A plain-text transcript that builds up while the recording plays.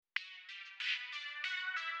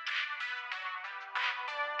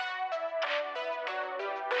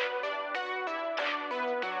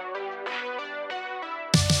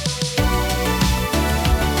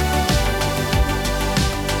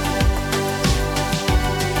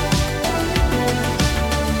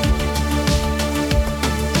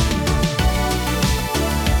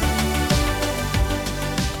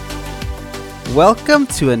Welcome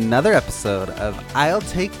to another episode of I'll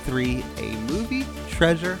Take 3, a movie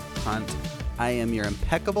treasure hunt. I am your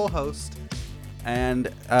impeccable host, and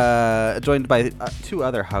joined by two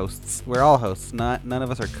other hosts. We're all hosts, none of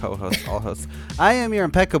us are co-hosts, all hosts. I am your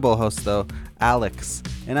impeccable host, though, Alex,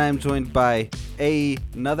 and I am joined by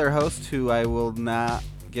another host who I will not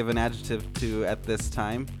give an adjective to at this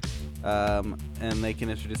time, and they can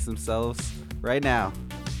introduce themselves right now.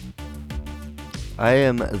 I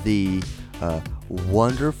am the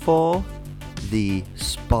wonderful, the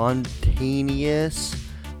spontaneous,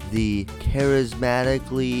 the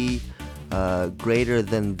charismatically greater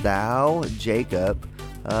than thou, Jacob,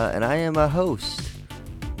 and I am a host,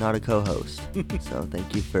 not a co-host. So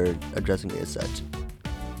thank you for addressing me as such.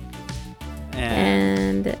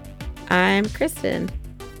 And I'm Kristen.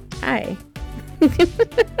 Hi.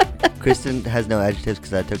 Kristen has no adjectives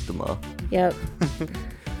because I took them all. Yep.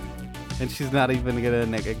 And she's not even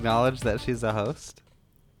going to acknowledge that she's a host?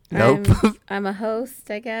 Nope. I'm a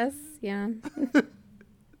host, I guess. Yeah.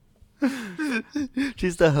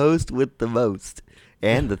 She's the host with the most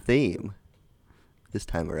and the theme this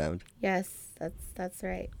time around. Yes, that's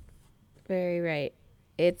right. Very right.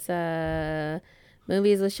 It's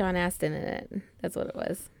movies with Sean Astin in it. That's what it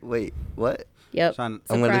was. Wait, what? Yep. Sean,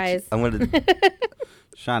 Surprise. I'm gonna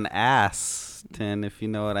Sean Astin, if you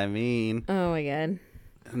know what I mean. Oh my god.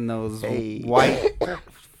 And those white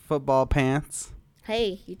football pants.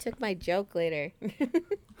 Hey, you took my joke later.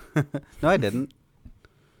 No, I didn't.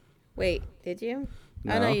 Wait, did you?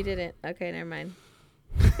 No. Oh no, you didn't. Okay, never mind.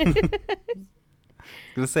 I was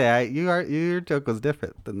gonna say your joke was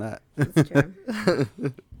different than that. That's true.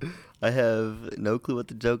 I have no clue what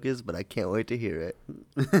the joke is, but I can't wait to hear it.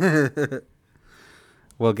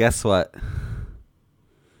 Well, guess what?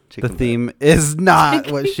 Chicken The theme is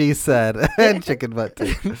not what she said. And chicken butt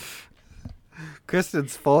too.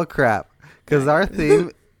 Kristen's full of crap because our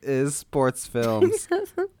theme is sports films.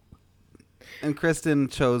 And Kristen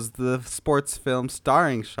chose the sports film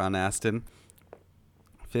starring Sean Astin,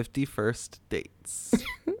 50 First Dates.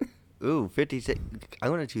 Ooh, 56. I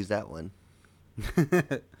want to choose that one.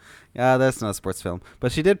 Yeah, that's not a sports film.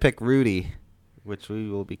 But she did pick Rudy, which we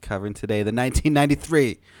will be covering today. The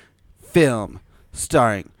 1993 film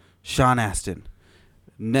starring Sean Astin,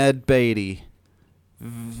 Ned Beatty,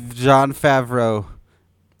 Jon Favreau,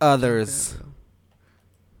 others.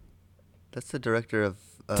 That's the director of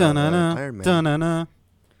Dun-na-na, Iron Man. dun-na-na.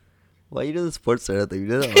 Why you do the sports center thing? You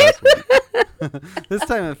did that last week. This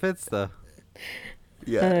time it fits, though.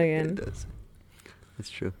 Yeah, Oh, it does.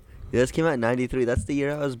 That's true. Yeah, this came out in 93. That's the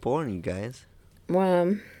year I was born, you guys.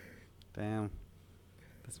 Damn.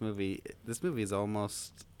 This movie is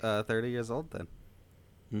almost 30 years old then.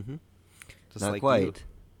 Mm-hmm. Just Not like quite. you.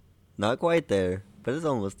 Not quite there, but it's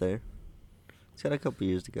almost there. It's got a couple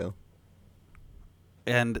years to go.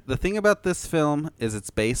 And the thing about this film is it's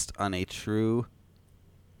based on a true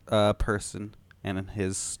person and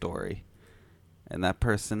his story. And that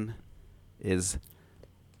person is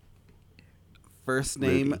first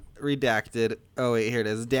name redacted. Oh, wait, here it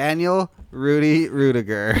is. Daniel Rudy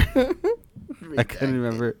Rudiger. I couldn't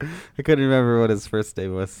remember what his first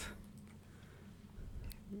name was.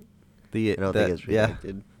 I don't think it's redacted.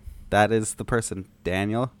 Yeah, that is the person.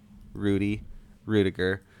 Daniel Rudy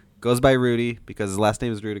Rudiger. Goes by Rudy because his last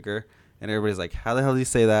name is Rudiger. And everybody's like, how the hell do you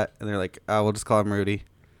say that? And they're like, oh, we'll just call him Rudy.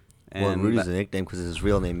 And Well, Rudy's a nickname because his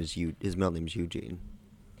middle name is Eugene.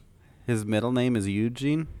 his middle name is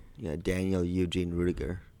Eugene? Yeah, Daniel Eugene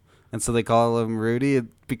Rudiger. And so they call him Rudy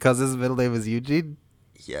because his middle name is Eugene?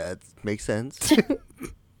 Yeah, it makes sense.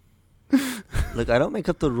 Look, I don't make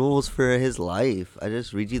up the rules for his life. I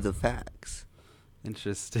just read you the facts.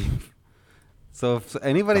 Interesting. So if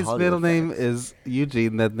anybody's Hollywood middle name facts. is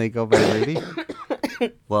Eugene, then they go by Rudy?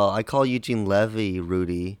 Well, I call Eugene Levy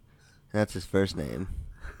Rudy, and that's his first name.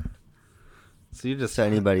 So you just So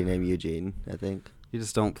anybody named Eugene, I think. you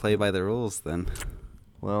just don't play by the rules then.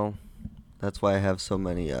 Well, that's why I have so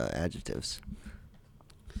many adjectives.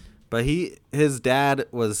 But his dad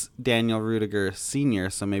was Daniel Rudiger Sr.,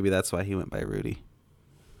 so maybe that's why he went by Rudy.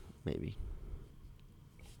 Maybe.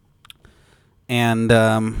 And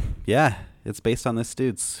yeah, it's based on this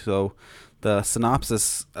dude. So the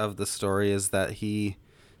synopsis of the story is that he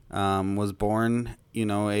was born,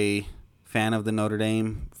 a fan of the Notre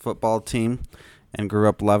Dame football team and grew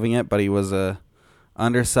up loving it, but he was a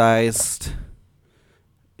undersized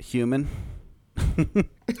human.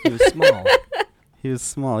 He was small. He was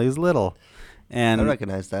small. He was little. And I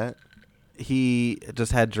recognize that. he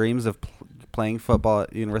just had dreams of playing football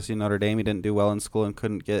at University of Notre Dame. He didn't do well in school and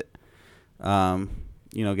couldn't get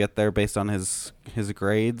get there based on his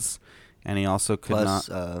grades, and he also could Plus,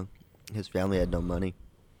 not. His family had no money.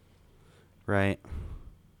 Right.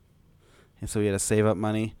 And so he had to save up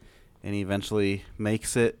money, and he eventually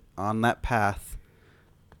makes it on that path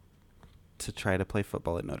to try to play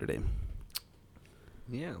football at Notre Dame.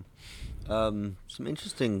 Yeah. Some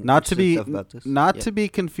interesting, Not to be stuff about this. not Yeah. to be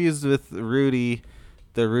confused with Rudy,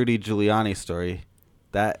 the Rudy Giuliani story.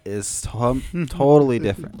 That is totally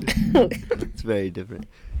different. It's very different.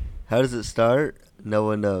 How does it start? No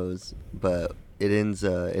one knows, but it ends.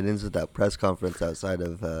 It ends with that press conference outside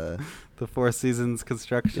of The Four Seasons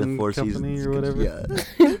Construction the Four Company Seasons. or whatever. Yeah.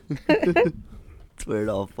 That's where it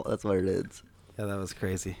all. That's where it ends. Yeah, that was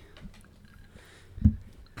crazy.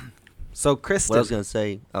 So Kristen, What I was gonna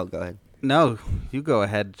say. Oh, go ahead. no, you go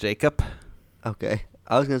ahead, Jacob. Okay.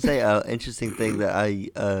 I was gonna say interesting thing that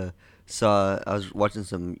I saw. I was watching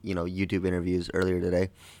some YouTube interviews earlier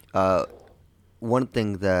today. One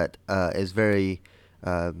thing that is very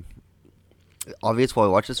obvious while I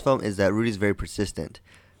watch this film is that Rudy's very persistent,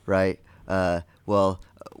 right? Something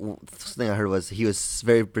I heard was he was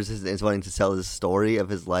very persistent in wanting to tell his story of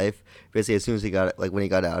his life. Basically, as soon as he got when he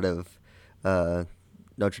got out of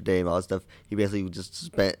Notre Dame, all that stuff, he basically just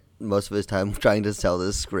spent most of his time trying to sell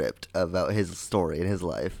this script about his story and his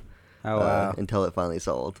life. Oh, wow. Until it finally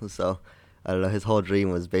sold. So I don't know. His whole dream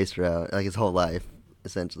was based around, like his whole life,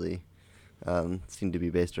 essentially, seemed to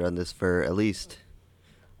be based around this for at least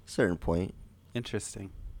a certain point.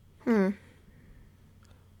 Interesting. Hmm.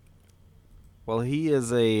 Well, he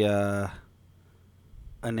is an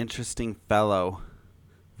interesting fellow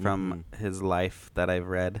from his life that I've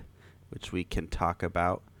read, which we can talk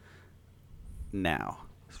about now.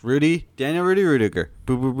 Daniel Rudy Rudiger.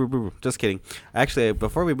 Boo, boo, boo, boo. Just kidding. Actually,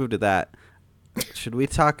 before we move to that, should we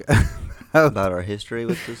talk About our history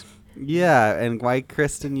with this. Yeah, and why,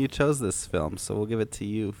 Kristen, you chose this film. So we'll give it to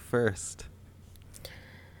you first.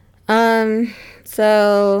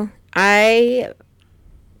 So I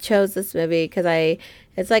chose this movie because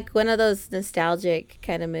it's like one of those nostalgic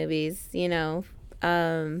kind of movies,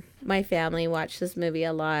 my family watched this movie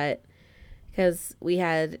a lot because we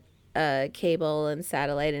had cable and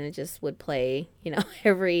satellite, and it just would play,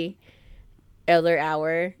 every other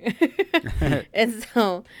hour. And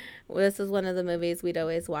so this was one of the movies we'd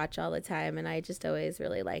always watch all the time, and I just always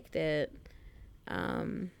really liked it.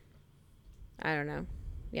 I don't know.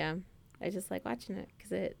 Yeah, I just like watching it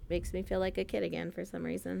because it makes me feel like a kid again for some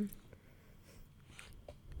reason.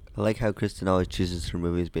 I like how Kristen always chooses her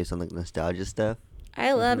movies based on like nostalgia stuff.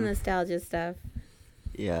 I love nostalgia stuff.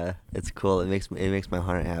 Yeah, it's cool. It makes my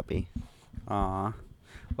heart happy. Aw.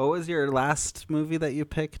 What was your last movie that you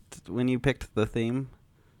picked when you picked the theme?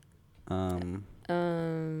 Little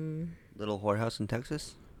Whorehouse in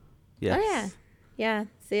Texas. Yes. Oh yeah, yeah.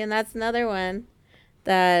 See, and that's another one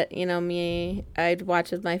that I'd watch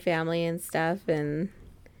with my family and stuff, and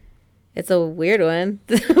it's a weird one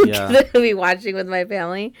to be watching with my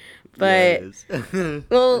family. But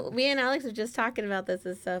well, me and Alex were just talking about this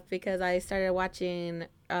and stuff because I started watching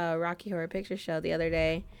Rocky Horror Picture Show the other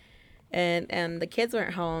day, and the kids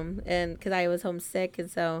weren't home, and because I was homesick, and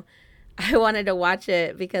so I wanted to watch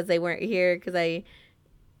it because they weren't here because I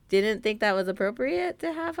didn't think that was appropriate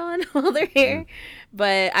to have on while they're here.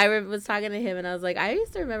 But I was talking to him, and I was like, I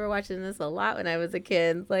used to remember watching this a lot when I was a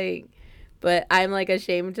kid, but I'm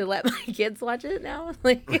ashamed to let my kids watch it now.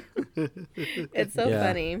 It's so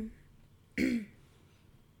funny.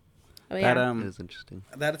 Oh, yeah. That is interesting.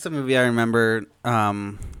 That's a movie I remember.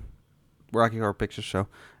 Rocky Horror Picture Show.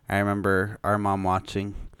 I remember our mom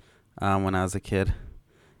watching when I was a kid,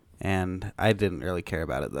 and I didn't really care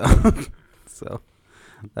about it though. So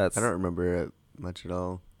that's I don't remember it much at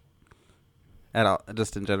all. At all,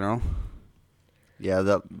 just in general. Yeah,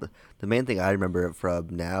 the main thing I remember it from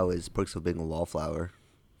now is Perks of Being a Wallflower.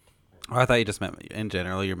 Oh, I thought you just meant in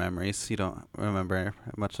general your memories. You don't remember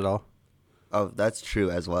much at all. Oh, that's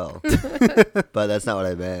true as well. But that's not what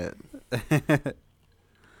I meant.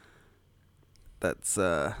 That's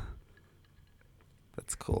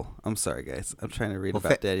cool. I'm sorry, guys. I'm trying to read Well,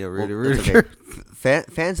 about Daniel Rudy that's Rudiger. okay.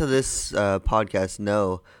 Fans of this podcast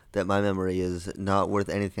know that my memory is not worth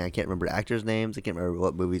anything. I can't remember actors' names. I can't remember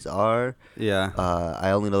what movies are. Yeah.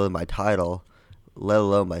 I only know them by title, let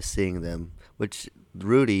alone by seeing them. Which,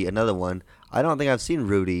 Rudy, another one, I don't think I've seen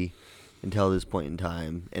Rudy until this point in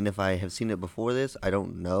time. And if I have seen it before this, I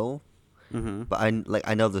don't know. Mm-hmm. But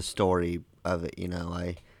I know the story of it.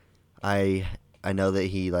 I know that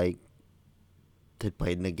he had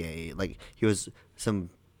played in a gay, he was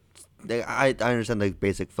some. I understand the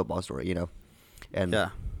basic football story, and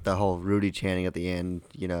the whole Rudy chanting at the end,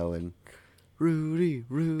 and Rudy,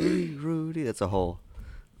 Rudy, Rudy. That's a whole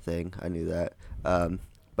thing. I knew that.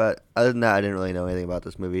 But other than that, I didn't really know anything about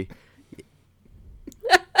this movie.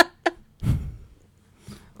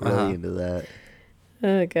 really into that.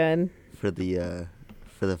 Oh god. For the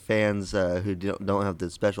fans who don't have the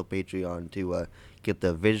special Patreon to get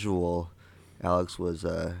the visual, Alex was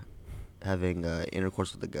having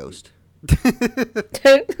intercourse with a ghost.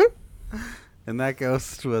 And that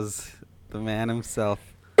ghost was the man himself.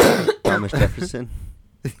 Thomas Jefferson.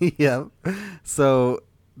 Yep. So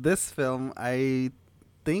this film, I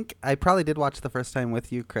think I probably did watch the first time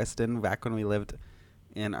with you, Kristen, back when we lived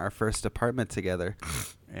in our first apartment together.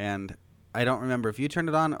 And I don't remember if you turned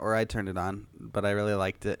it on or I turned it on, but I really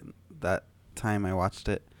liked it that time I watched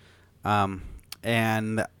it.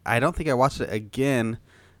 And I don't think I watched it again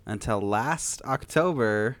until last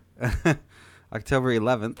October, October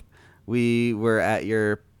 11th. We were at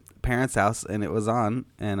your parents' house and it was on,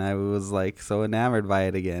 and I was like so enamored by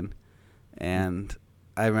it again. And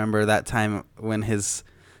I remember that time when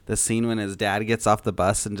the scene when his dad gets off the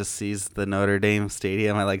bus and just sees the Notre Dame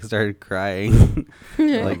stadium, I like started crying.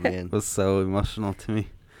 Like, it was so emotional to me.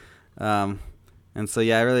 And so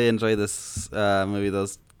yeah, I really enjoyed this movie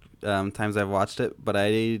those times I've watched it, but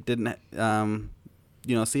I didn't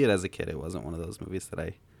see it as a kid. It wasn't one of those movies that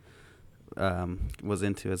I was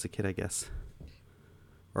into as a kid, I guess,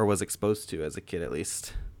 or was exposed to as a kid at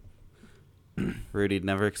least. Rudy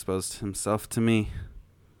never exposed himself to me.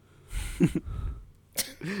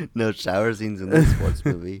 No shower scenes in this sports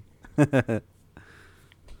movie.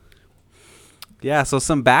 Yeah, so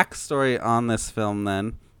some backstory on this film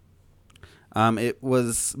then. It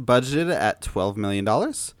was budgeted at $12 million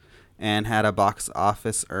and had a box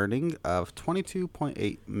office earning of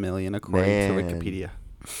 $22.8 million according to Wikipedia.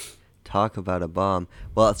 Talk about a bomb.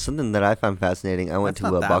 Well, it's something that I found fascinating. I went to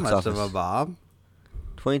a box office. That's not that much of a bomb.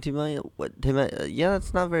 22 million? What? 10 million? Yeah,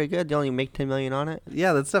 that's not very good. They only make 10 million on it.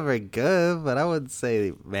 Yeah, that's not very good, but I would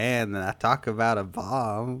say, man, talk about a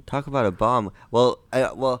bomb. Talk about a bomb. Well,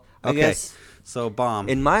 I guess. So bomb.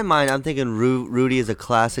 In my mind, I'm thinking Rudy is a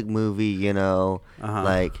classic movie. You know,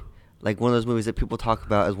 like one of those movies that people talk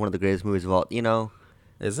about as one of the greatest movies of all. You know,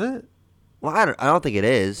 is it? Well, I don't think it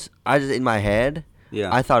is. I just in my head.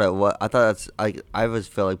 Yeah. I thought it was. I thought that's like I always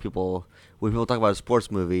feel like when people talk about a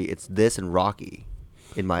sports movie, it's this and Rocky.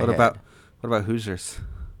 In my head. What about Hoosiers?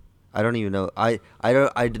 I don't even know. I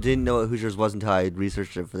didn't know what Hoosiers was until I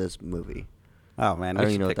researched it for this movie. Oh man, I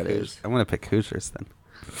don't even know what that is. I'm gonna pick Hoosiers then.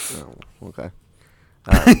 Oh, okay.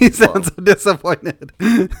 You sound so disappointed.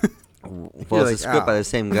 Well, it's a script by the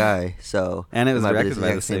same guy, so and it was directed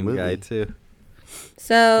by the same guy too.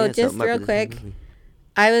 So just real quick,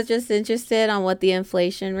 I was just interested on what the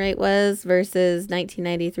inflation rate was versus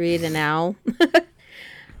 1993 to now.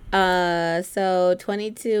 So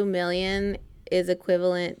 22 million is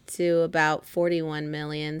equivalent to about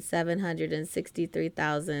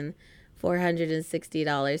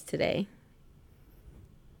 $41,763,460 today.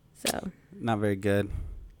 So not very good.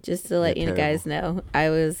 Just to let you guys know, I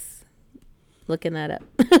was looking that up.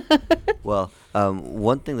 Well,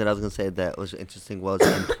 one thing that I was going to say that was interesting was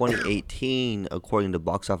in 2018, according to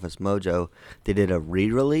Box Office Mojo, they did a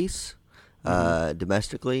re-release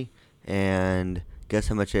domestically, and guess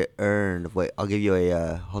how much it earned? Wait, I'll give you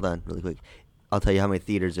a hold on really quick. I'll tell you how many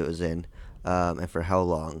theaters it was in and for how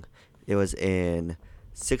long. It was in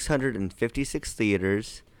 656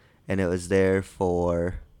 theaters, and it was there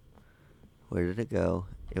for, where did it go?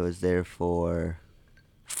 It was there for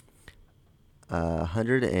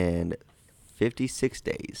 156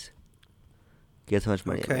 days. Guess how much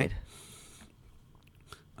money it made?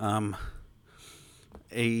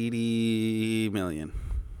 $80 million.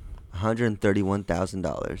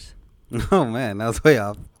 $131,000. Oh man, that was way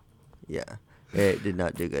off. Yeah, it did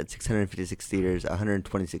not do good. 656 theaters,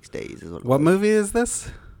 126 days is what. What movie is this?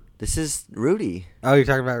 This is Rudy. Oh, you're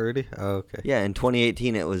talking about Rudy? Oh, okay. Yeah, in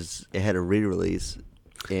 2018 it had a re-release.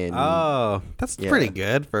 That's pretty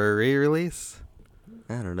good for a re-release.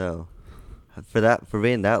 I don't know. For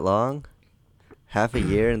being that long, half a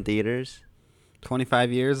year in theaters.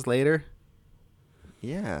 25 years later.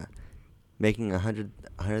 Yeah, making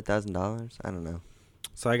 $100,000. I don't know.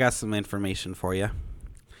 So I got some information for you.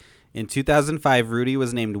 In 2005, Rudy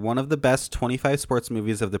was named one of the best 25 sports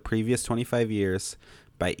movies of the previous 25 years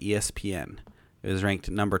by ESPN. It was ranked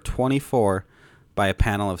number 24 by a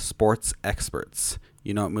panel of sports experts.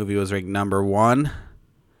 You know what movie was ranked number 1?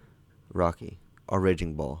 Rocky or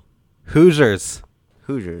Raging Bull. Hoosiers.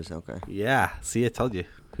 Hoosiers, okay. Yeah, see, I told you.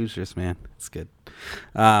 Hoosiers, man. It's good.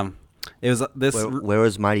 It was this. Where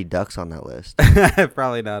was Mighty Ducks on that list?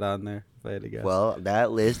 Probably not on there, if I had to guess. Well,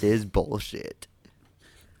 that list is bullshit.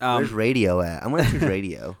 Where's Radio at? I'm going to choose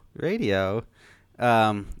Radio. Radio.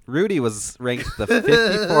 Rudy was ranked the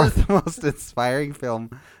 54th most inspiring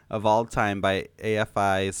film of all time by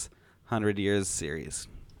AFI's 100 Years series.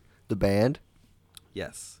 The band?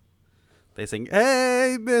 Yes. They sing,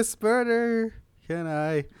 "Hey, Miss Murder, can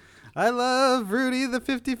I love Rudy the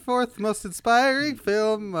 54th, most inspiring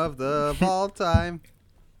film of all time."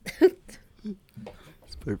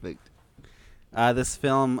 It's perfect. This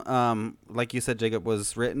film, like you said, Jacob,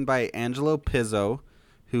 was written by Angelo Pizzo,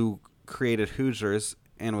 who created Hoosiers,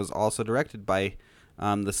 and was also directed by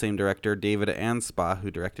the same director, David Anspaugh, who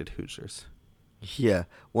directed Hoosiers. Yeah.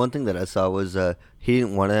 One thing that I saw was he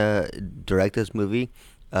didn't want to direct this movie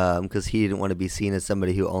because he didn't want to be seen as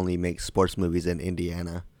somebody who only makes sports movies in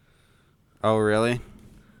Indiana. Oh, really?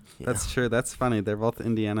 Yeah. That's true. That's funny. They're both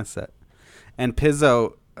Indiana set. And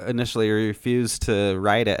Pizzo initially refused to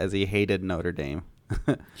write it as he hated Notre Dame.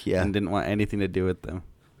 Yeah. And didn't want anything to do with them.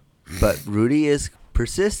 But Rudy is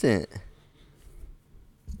persistent.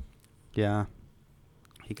 Yeah.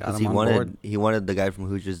 He got 'Cause him on board. He wanted the guy from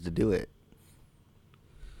Hoosiers to do it.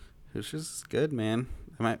 Hoosiers is good, man.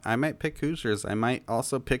 I might pick Hoosiers. I might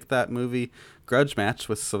also pick that movie Grudge Match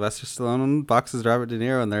with Sylvester Stallone and boxes Robert De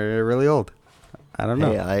Niro, and they're really old. I don't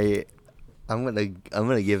know. Hey, I'm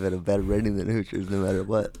gonna give it a better rating than Hoosiers no matter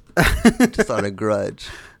what. Just on a grudge.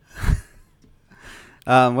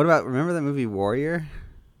 What about, remember that movie Warrior?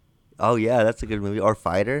 Oh yeah, that's a good movie. Or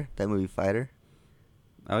Fighter. That movie Fighter.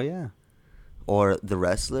 Oh yeah. Or The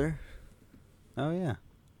Wrestler. Oh yeah.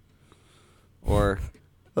 Or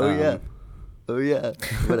Oh yeah. Oh yeah.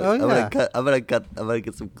 Oh, yeah. I'm gonna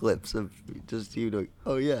get some clips of just you doing.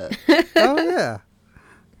 Oh yeah. Oh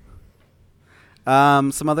yeah.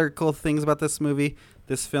 Some other cool things about this movie.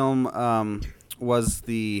 This film was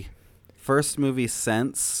the first movie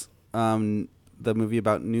since the movie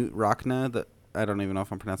about Knute Rockne. I don't even know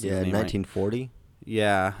if I'm pronouncing his name 1940. right.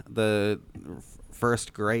 Yeah, the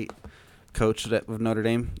first great coach of Notre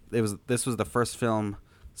Dame. This was the first film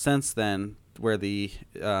since then where the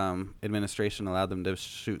administration allowed them to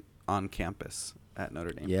shoot on campus at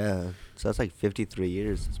Notre Dame. Yeah, so that's like 53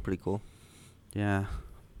 years. That's pretty cool. Yeah.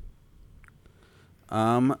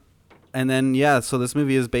 And then so this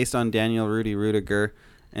movie is based on Daniel Rudy Rudiger,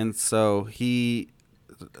 and so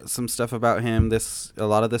some stuff about him. A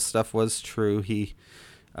lot of this stuff was true. He,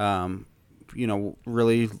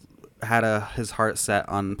 really had his heart set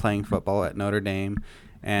on playing football at Notre Dame,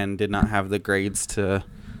 and did not have the grades to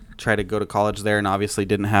try to go to college there, and obviously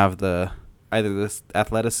didn't have either the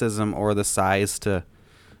athleticism or the size to,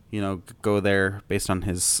 go there based on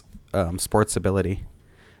his sports ability.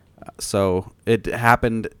 So it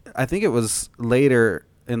happened, I think it was later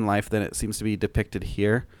in life than it seems to be depicted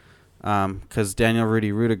here, because Daniel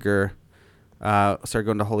Rudy Rudiger started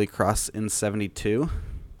going to Holy Cross in 1972,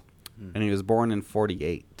 and he was born in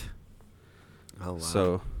 1948. Oh wow.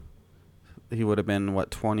 So he would have been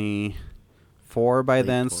 24 by Late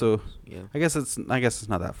then. 20s, So yeah. I guess it's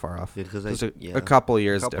not that far off. Yeah, because It's a couple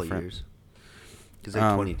years different. Because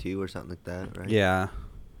like 22 or something like that, right? Yeah.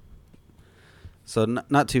 So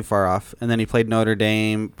not too far off. And then he played Notre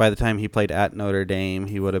Dame. By the time he played at Notre Dame,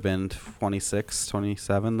 he would have been 26,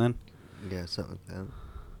 27 then. Yeah, something like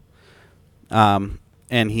that.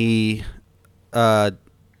 And he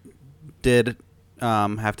did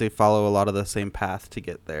have to follow a lot of the same path to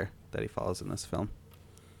get there that he follows in this film.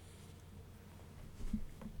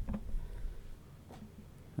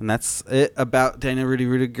 And that's it about Daniel Rudy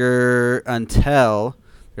Rudiger until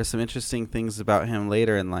there's some interesting things about him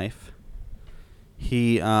later in life.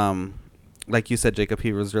 He, like you said, Jacob,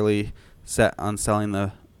 he was really set on selling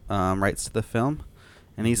the rights to the film.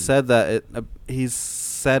 And he said that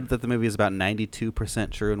the movie is about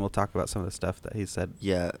 92% true, and we'll talk about some of the stuff that he said.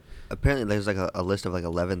 Yeah, apparently there's like a list of like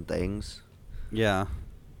 11 things. Yeah.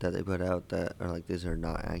 That they put out that are like these are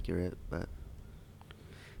not accurate, but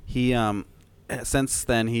he since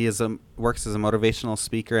then he works as a motivational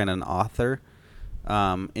speaker and an author.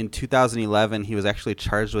 In 2011, he was actually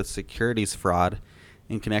charged with securities fraud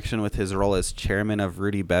in connection with his role as chairman of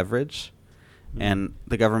Rudy Beverage. And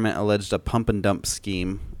the government alleged a pump and dump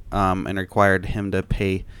scheme and required him to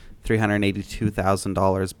pay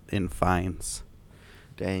 $382,000 in fines.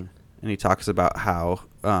 dang. And he talks about how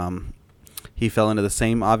he fell into the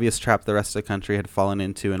same obvious trap the rest of the country had fallen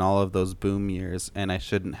into in all of those boom years, and I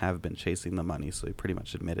shouldn't have been chasing the money, so he pretty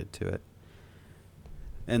much admitted to it.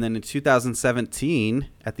 And then in 2017,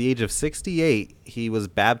 at the age of 68, he was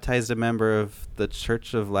baptized a member of the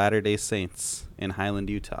Church of Latter-day Saints in Highland,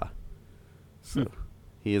 Utah. So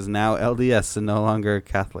he is now LDS and no longer a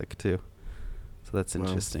Catholic, too. So that's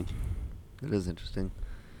interesting. It is interesting.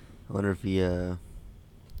 I wonder if he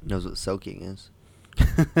knows what soaking is.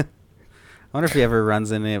 I wonder if he ever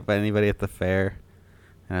runs into anybody at the fair.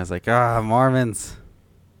 And I was like, Mormons.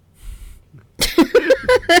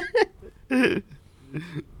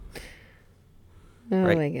 Oh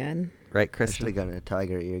Right. my god. Right, I should Kristen? have gotten a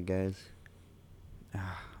tiger ear, guys.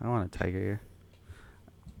 I want a tiger ear.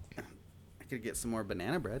 I could get some more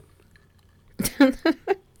banana bread.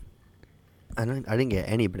 I didn't get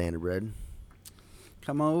any banana bread.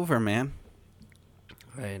 Come over, man.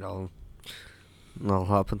 Right, I'll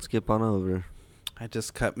hop and skip on over. I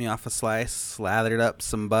just cut me off a slice, slathered up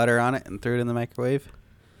some butter on it, and threw it in the microwave.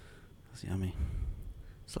 It was yummy.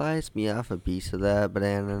 Slice me off a piece of that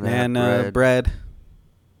banana nut Banana bread. bread.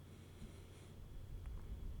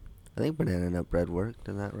 I think banana nut bread worked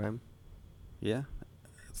in that rhyme. Yeah.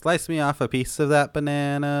 Slice me off a piece of that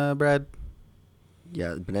banana bread.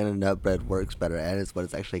 Yeah, banana nut bread works better, and it's what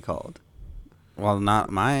it's actually called. Well, not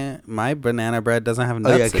my banana bread doesn't have Oh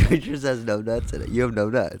nuts yeah, in it. Creatures has no nuts in it. You have no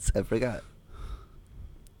nuts. I forgot.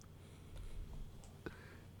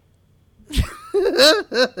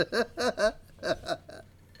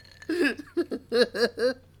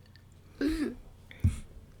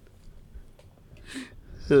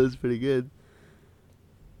 That was pretty good.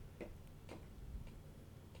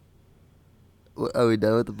 Are we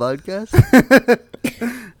done with the podcast?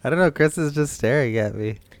 I don't know. Chris is just staring at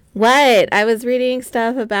me. What? I was reading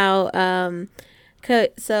stuff about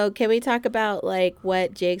so can we talk about like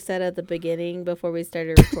what Jake said at the beginning before we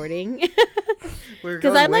started recording?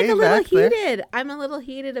 Because I'm like a little heated. I'm a little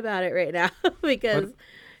heated about it right now because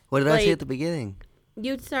What did I say like, at the beginning?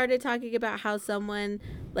 you started talking about how someone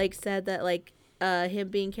like said that like him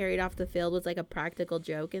being carried off the field was like a practical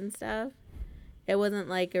joke and stuff. It wasn't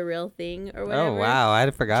like a real thing or whatever. Oh, wow. I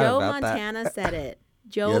forgot Joe about Montana that. said it.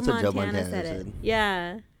 Yeah, that's what Joe Montana Montana said it. said.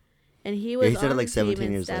 Yeah. And he Yeah, was he said it on like the team 17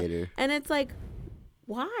 and years stuff. later. And it's like,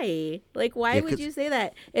 why? Like, why Yeah, would 'cause- you say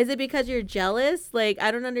that? Is it because you're jealous? Like, I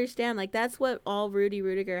don't understand. Like, that's what all Rudy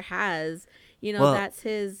Rudiger has. You know, Well- that's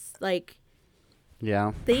his, like,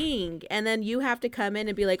 Yeah. thing. And then you have to come in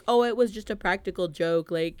and be like, oh, it was just a practical joke.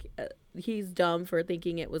 Like, he's dumb for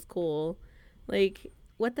thinking it was cool. Like,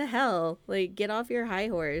 what the hell? Like, get off your high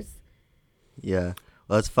horse. Yeah.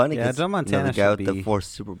 Well, it's funny Yeah, because Joe Montana the guy should with the be- 4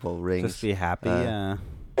 Super Bowl rings. Just be happy. Yeah.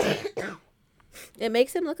 It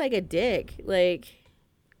makes him look like a dick. Like,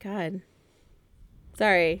 God.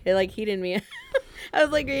 Sorry. It, like, heated me. I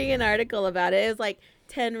was, like, reading an article about it. It was, like,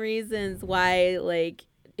 10 reasons why, like,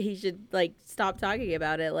 he should, like, stop talking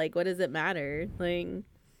about it. Like, what does it matter? Like,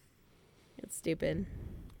 it's stupid.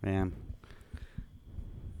 Man.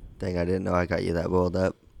 Dang, I didn't know I got you that boiled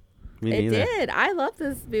up. Me It neither. did. I love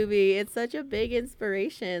this movie. It's such a big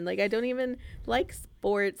inspiration. Like, I don't even like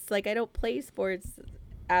sports. Like, I don't play sports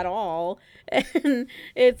at all. And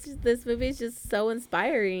this movie's just so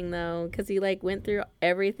inspiring, though, because he, like, went through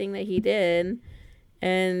everything that he did.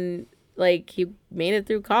 And, like, he made it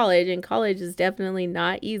through college. And college is definitely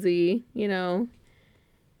not easy, you know?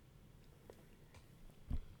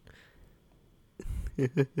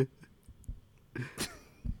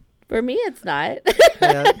 For me, it's not.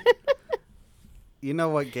 Yeah. You know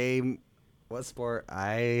what what sport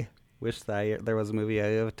I wish that there was a movie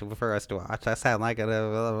for us to watch? I sound like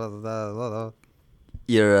a...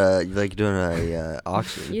 You're like doing a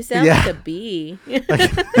auction. You sound Yeah. like a bee.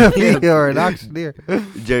 You're an auctioneer.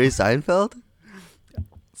 Jerry Seinfeld?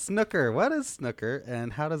 Snooker. What is snooker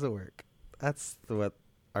and how does it work? That's what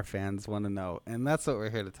our fans want to know. And that's what we're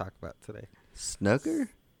here to talk about today. Snooker?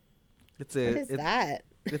 It's What is that?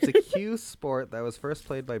 It's a cue sport that was first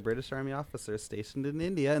played by British Army officers stationed in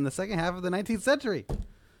India in the second half of the 19th century.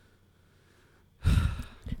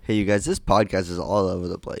 Hey, you guys, this podcast is all over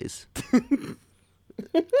the place.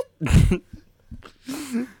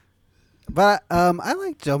 But I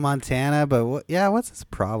like Joe Montana, but what's his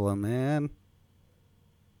problem, man?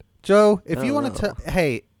 Joe, if you want to,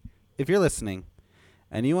 hey, if you're listening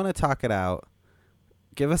and you want to talk it out,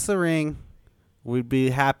 give us a ring. We'd be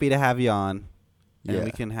happy to have you on, and Yeah. we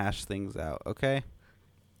can hash things out. Okay?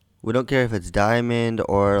 We don't care if it's diamond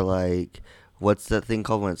or like, what's that thing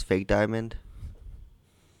called when it's fake diamond?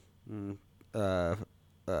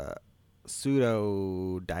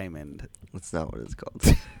 Pseudo diamond. That's not what it's called.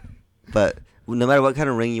 But no matter what kind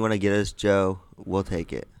of ring you want to get us, Joe, we'll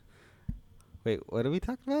take it. Wait, what are we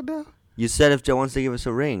talking about now? You said if Joe wants to give us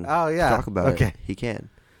a ring, Oh yeah, talk about okay. it. He can.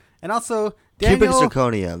 And also, Cubic Daniel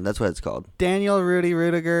zirconium. That's what it's called. Rudy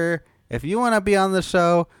Rudiger, if you want to be on the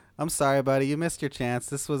show, I'm sorry, buddy, you missed your chance.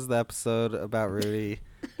 This was the episode about Rudy.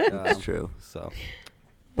 That's true. So,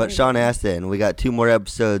 But Sean Astin, we got 2 more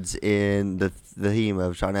episodes in the theme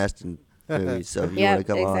of Sean Astin movies. So if you Yeah, want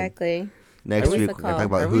to come exactly. on next What's week, it we're going to talk called?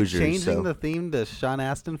 about are we Hoosiers. changing So the theme to Sean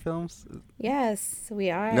Astin films? Yes,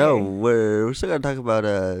 we are. no, we're still going to talk about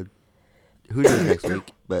Hoosiers next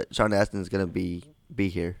week. But Sean Astin's going to be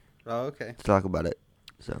here Oh, okay. to talk about it.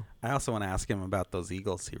 So I also want to ask him about those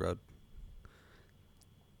eagles he rode.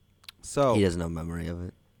 So he has no memory of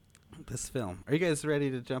it. This film. Are you guys ready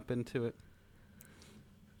to jump into it?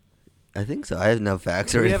 I think so. I have no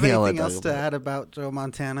facts Do or we have anything I want anything to else talk to about. add about Joe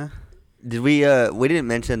Montana? Did we? We didn't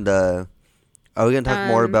mention the. Are we gonna talk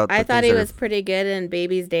more about? I the thought things he that are- was pretty good in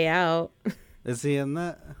Baby's Day Out. Is he in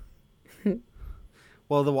that?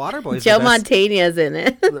 Well, the Waterboy's Joe the best. Montana's in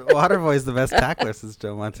it. The Waterboy's the best tackler since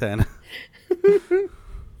Joe Montana.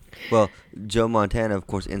 Well, Joe Montana, of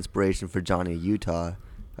course, inspiration for Johnny Utah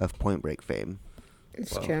of Point Break fame.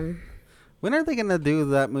 It's Whoa. true. When are they gonna do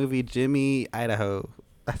that movie, Jimmy Idaho?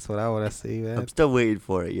 That's what I want to see, man. I'm still waiting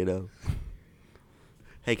for it, you know.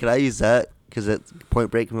 Hey, can I use that? Because it's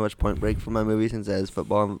Point Break. Can we watch Point Break for my movie since it has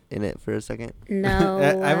football in it for a second? No.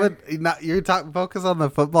 I would not. You're talking focus on the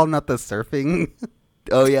football, not the surfing.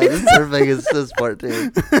 Oh yeah, this surfing is a sport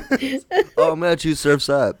too. Oh, I'm gonna choose Surfs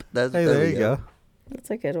Up. That's Hey, there you go. That's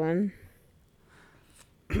a good one.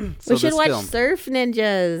 So We should this watch film- Surf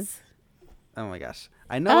Ninjas. Oh my gosh,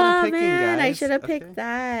 I know what I'm Oh picking, man, guys. I should have Okay. picked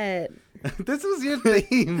that. This was your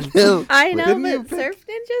theme. No. I know, Didn't you but pick- Surf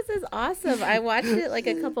Ninjas is awesome. I watched it like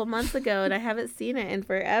a couple months ago, and I haven't seen it in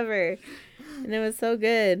forever, and it was so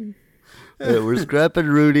good. We're scrapping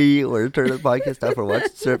Rudy. We're turning the podcast off. We're watching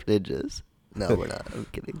Surf Ninjas. No, we're not. I'm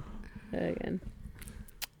kidding. Again.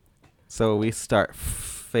 So we start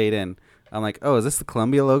fade in. I'm like, oh, is this the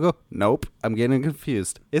Columbia logo? Nope. I'm getting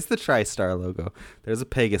confused. It's the TriStar logo. There's a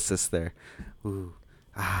Pegasus there. Ooh.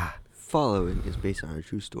 Ah. Following is based on a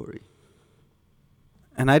true story.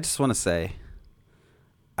 And I just want to say,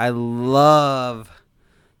 I love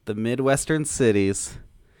the Midwestern cities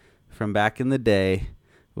from back in the day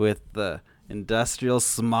with the industrial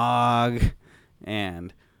smog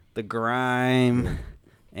and the grime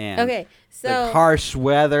and Okay, the so harsh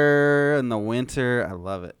weather in the winter. I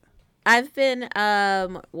love it. I've been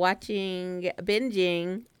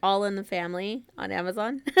binging All in the Family on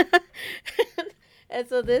Amazon. And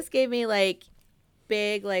so this gave me like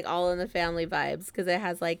big like All in the Family vibes because it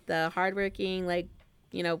has like the hardworking like,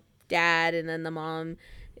 you know, dad, and then the mom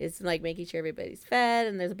is like making sure everybody's fed,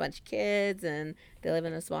 and there's a bunch of kids and they live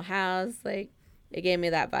in a small house. Like it gave me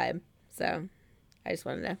that vibe. So I just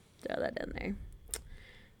wanted to throw that in there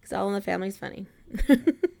because All in the Family's funny.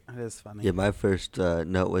 It is funny. Yeah, my first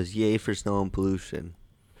note was yay for snow and pollution.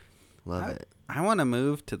 Love it. I want to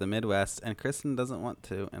move to the Midwest, and Kristen doesn't want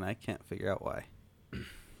to, and I can't figure out why.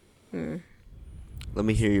 Let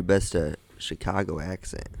me hear your best Chicago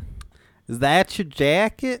accent. Is that your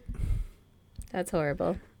jacket? That's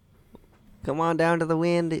horrible. Come on down to the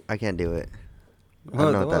wind. I can't do it. I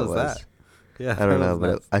don't know what that was. Yeah, I don't that know, was but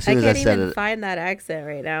nuts. as I soon as I can't said even it, find that accent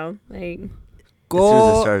right now. Like, as soon as I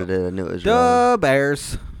Go started it, I knew it was wrong. the Bears.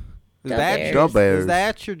 Is The that Bears. your The Bears. Is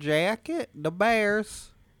that your jacket? The Bears.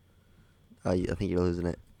 I think you're losing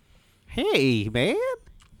it. Hey, man.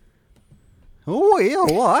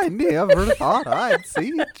 Well, I never thought I'd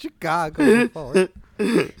see Chicago before.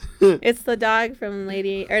 it's the dog from not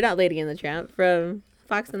Lady and the Tramp, from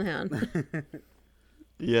Fox and the Hound.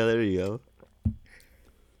 Yeah, there you go.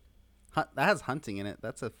 That has hunting in it.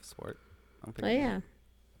 That's a sport. I'm Oh picking yeah.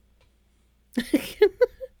 it.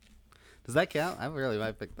 Does that count? I really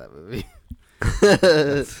might pick that movie.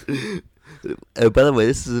 By the way,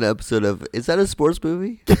 this is an episode of. Is that a sports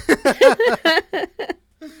movie?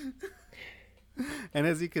 And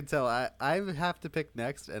as you can tell, I have to pick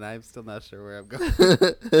next, and I'm still not sure where I'm going.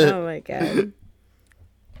 Oh my god.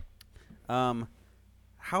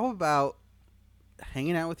 How about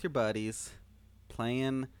hanging out with your buddies,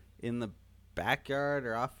 playing in the backyard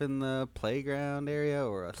or off in the playground area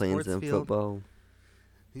or a Playing sports some field? football.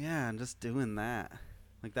 Yeah, and just doing that.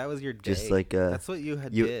 Like that was your day. Just like, that's what you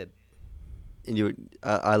did. And you,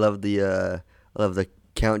 I love the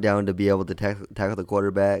countdown to be able to tackle the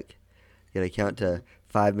quarterback. You gotta count to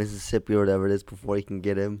 5 Mississippi or whatever it is before you can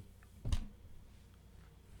get him.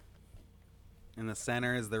 In the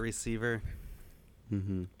center is the receiver,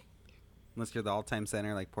 Mm-hmm. unless you're the all-time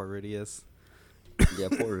center like poor Rudy is. Yeah,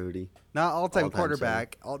 poor Rudy. Not all-time All-time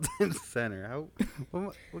quarterback, all-time center.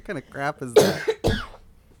 What kind of crap is that?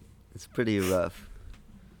 It's pretty rough.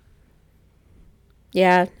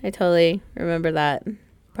 Yeah, I totally remember that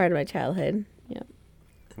part of my childhood. Yeah.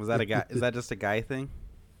 Was that a guy? Is that just a guy thing?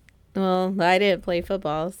 Well, I didn't play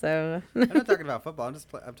football, so. I'm not talking about football. I'm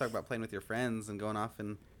talking about playing with your friends and going off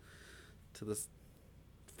to this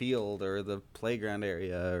field or the playground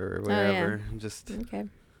area or wherever. Oh, yeah. Just Okay.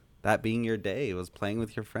 that being your day was playing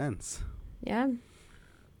with your friends. Yeah.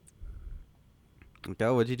 Like,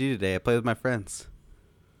 oh, what'd you do today? I played with my friends.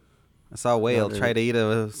 I saw a whale Not try to eat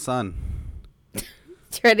a sun.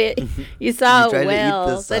 You saw You tried a to eat the whale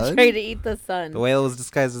that sun? tried to eat the sun. The whale was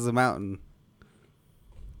disguised as a mountain.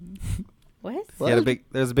 What? He had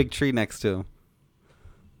there's a big tree next to him.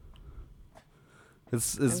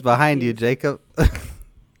 It's I'm behind you, confused. Jacob.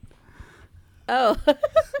 Oh.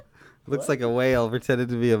 Looks like a whale pretended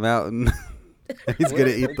to be a mountain. And he's gonna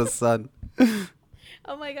eat the sun.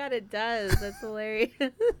 Oh my god, it does. That's hilarious.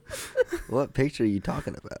 What picture are you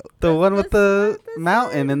talking about? The one with the the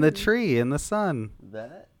mountain and the sun. tree and the sun.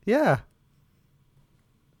 That? Yeah.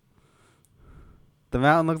 The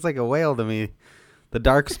mountain looks like a whale to me. The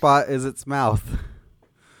dark spot is its mouth.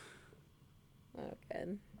 Oh,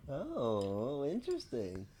 good. Oh,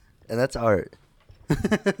 interesting. And that's art.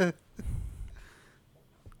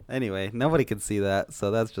 Anyway, nobody can see that,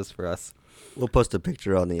 so that's just for us. We'll post a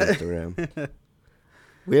picture on the Instagram.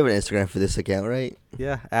 We have an Instagram for this account, right?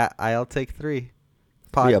 Yeah, I'll take 3. We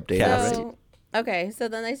updated it, Podcast. right? So, okay, so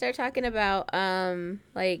then they start talking about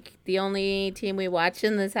like the only team we watch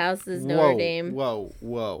in this house is Notre Dame.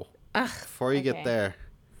 Whoa. Ugh, Before you okay. get there,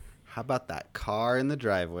 how about that car in the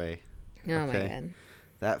driveway? Oh Okay. my god.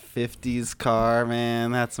 That 50s car,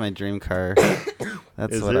 man, that's my dream car.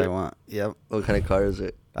 That's Is what I it? want. Yep. What kind of car is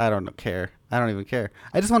it? I don't care. I don't even care.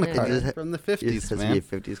 I just want a Yeah. car It just- from the It 50s, has to be a man.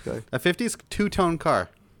 50s car. A 50s two-tone car.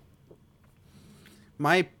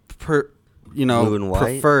 My Blue and white?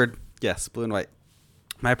 preferred, yes, blue and white.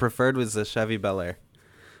 My preferred was a Chevy Bel Air.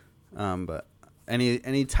 But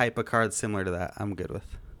any type of car that's similar to that, I'm good with.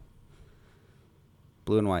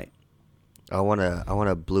 Blue and white. I want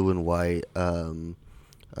a blue and white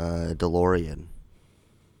DeLorean.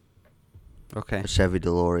 Okay. A Chevy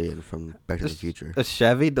DeLorean from Back to the Future. A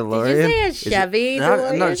Chevy Did DeLorean? you say a Is it- Chevy? Not a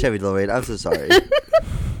DeLorean? Chevy DeLorean. I'm so sorry.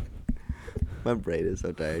 My brain is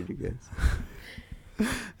so tired, you guys.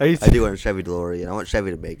 Are you I do want a Chevy DeLorean. I want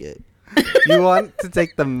Chevy to make it. You want to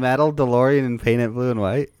take the metal DeLorean and paint it blue and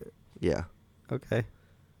white? Yeah. Okay.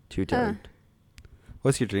 Two-toned.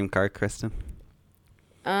 What's your dream car, Kristen?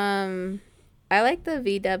 I like the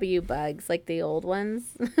VW Bugs, like the old ones.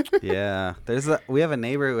 Yeah. We have a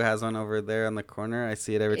neighbor who has one over there on the corner. I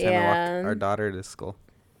see it every time I Yeah. walk our daughter to school.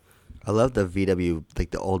 I love the VW,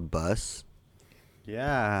 like the old bus.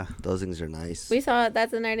 Yeah. Those things are nice. We saw it.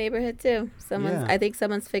 That's in our neighborhood too. Yeah. I think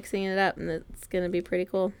someone's fixing it up, and it's gonna be pretty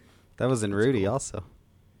cool. That was in Rudy also.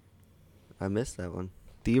 I missed that one.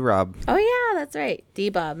 D-Rob. Oh yeah, that's right.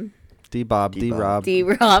 D-Bob. D-Bob. D-Bob. D-Rob.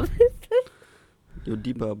 D-Rob. Yo,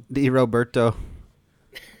 Depop. D-Roberto.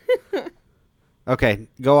 Okay.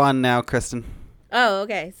 Go on now, Kristen. Oh,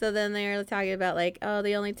 okay. So then they were talking about like, oh,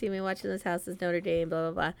 the only team we watch in this house is Notre Dame,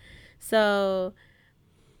 blah blah blah. So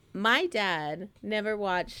my dad never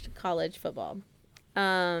watched college football.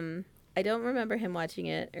 I don't remember him watching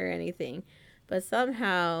it or anything, but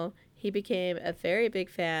somehow he became a very big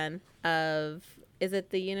fan of. Is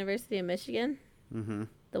it the University of Michigan? Mm-hmm.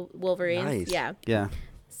 The Wolverines. Nice. Yeah. Yeah.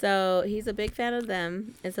 So he's a big fan of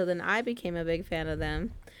them, and so then I became a big fan of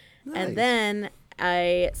them, Nice. and then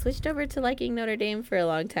I switched over to liking Notre Dame for a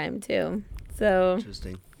long time too. So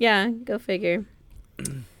Interesting. yeah, go figure.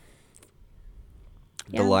 The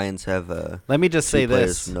Yeah. Lions have Let me just two say players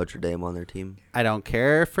this. from Notre Dame on their team. I don't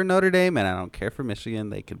care for Notre Dame and I don't care for Michigan.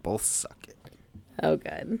 They could both suck it. Oh,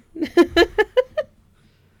 good.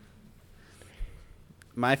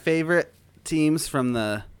 My favorite teams from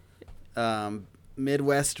the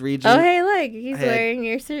Midwest region. Oh, hey, look, he's Hey. wearing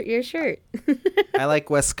your shirt. I like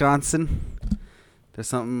Wisconsin. There's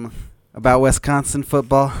something about Wisconsin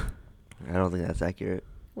football. I don't think that's accurate.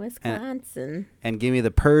 Wisconsin. And give me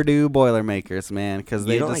the Purdue Boilermakers, man, because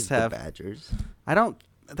they You don't just like have. the Badgers. I don't.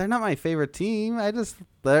 They're not my favorite team.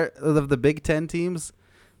 They're of the Big Ten teams.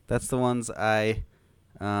 That's the ones I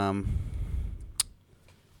don't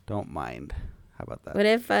mind. How about that? What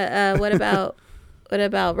if? What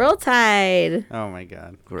about Roll Tide? Oh my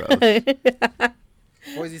God. Gross.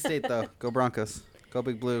 Boise State though. Go Broncos. Go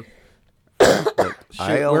Big Blue. Look, Shoot,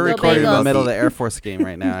 I we're only recording in care the about middle of the Air Force game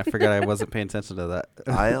right now. I forgot I wasn't paying attention to that.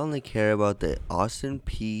 I only care about the Austin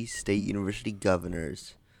P State University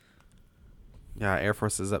Governors. Yeah, Air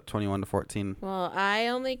Force is up 21-14. Well, I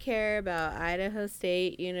only care about Idaho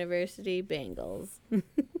State University Bengals.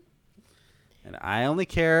 And I only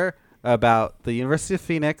care about the University of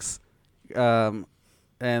Phoenix and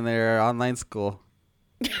their online school.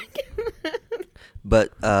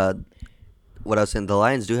 But what I was saying, the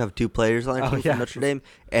Lions do have two players on their Oh, team yeah. from Notre Dame,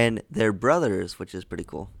 and they're brothers, which is pretty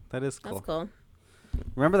cool. That is cool. That's cool.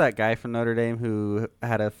 Remember that guy from Notre Dame who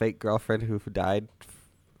had a fake girlfriend who died?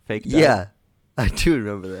 Fake died? Yeah, I do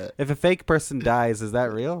remember that. If a fake person dies, is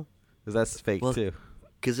that real? Because that's fake Well, too.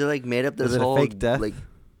 Because they like made up Is this it a whole fake death? like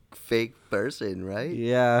fake person, right?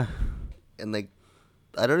 Yeah. And like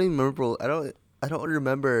I don't even remember. I don't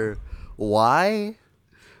remember why,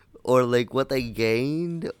 or like what they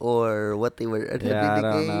gained, or what they were attempting Yeah, I to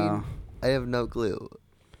don't gain. know. I have no clue.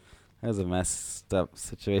 That was a messed up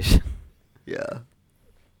situation. Yeah.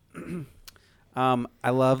 I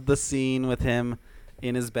love the scene with him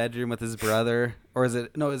in his bedroom with his brother, or is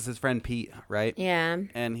it? No, it's his friend Pete, right? Yeah.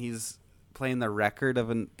 And he's playing the record of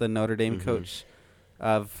the Notre Dame coach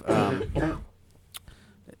of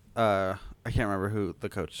I can't remember who the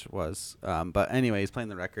coach was, but anyway, he's playing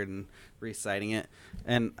the record and reciting it.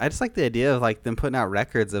 And I just like the idea of like them putting out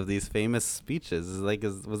records of these famous speeches.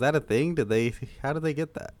 Was that a thing? How did they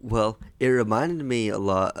get that? Well, it reminded me a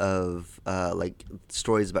lot of like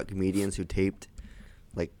stories about comedians who taped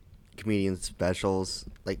like comedian specials,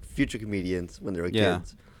 like future comedians when they were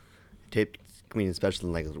kids. Taped comedian specials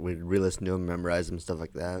and like we'd re-listen to them, memorize them, stuff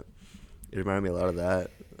like that. It reminded me a lot of that,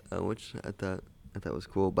 which I thought was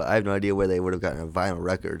cool. But I have no idea where they would have gotten a vinyl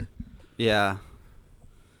record. Yeah,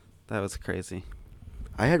 that was crazy.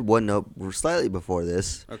 I had one note slightly before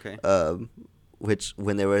this. Okay. Which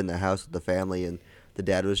when they were in the house with the family and the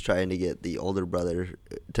dad was trying to get the older brother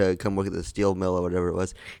to come work at the steel mill or whatever it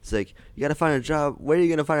was. He's like, "You got to find a job. Where are you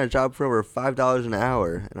going to find a job for over $5 an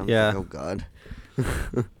hour?" And I'm like, "Oh God."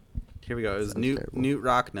 Here we go. It was Newt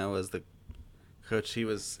Rockno was the coach he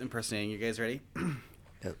was impersonating. You guys ready?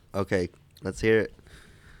 Yep. Okay, let's hear it.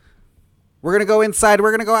 We're going to go inside.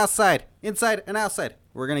 We're going to go outside. Inside and outside.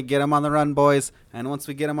 We're going to get them on the run, boys. And once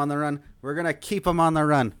we get them on the run, we're going to keep them on the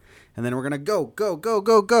run. And then we're going to go, go, go,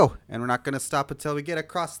 go, go. And we're not going to stop until we get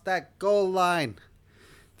across that goal line.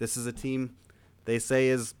 This is a team they say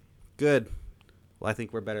is good. Well, I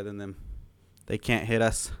think we're better than them. They can't hit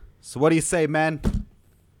us. So what do you say, man?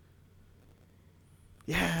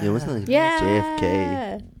 Yeah. It wasn't like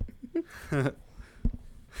Yeah. JFK.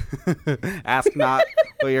 Ask not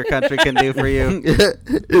what your country can do for you.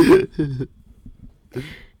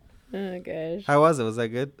 Oh gosh. How was it? Was that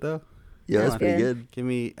good though? Yeah, That's that's pretty good.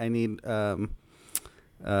 good. I need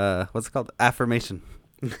what's it called? Affirmation.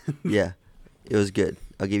 Yeah, it was good.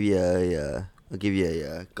 I'll give you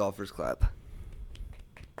a golfer's clap.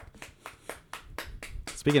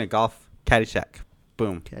 Speaking of golf, Caddyshack.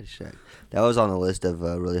 Boom. Caddyshack. That was on the list of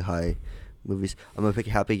really high movies. I'm gonna pick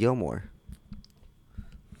Happy Gilmore.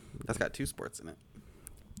 That's got 2 sports in it.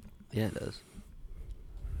 Yeah, it does.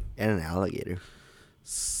 And an alligator.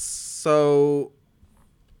 So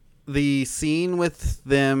the scene with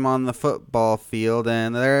them on the football field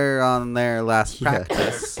and they're on their last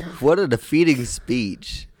practice. What a defeating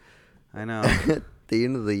speech. I know. At the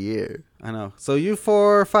end of the year. I know. So you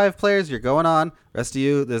 4 or 5 players, you're going on. Rest of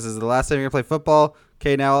you, this is the last time you're going to play football.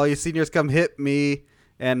 Okay, now all you seniors come hit me,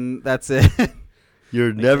 and that's it.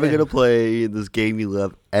 You're never going to play this game you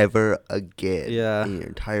love ever again in your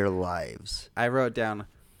entire lives. I wrote down,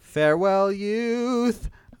 farewell, youth.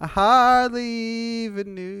 I hardly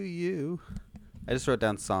even knew you. I just wrote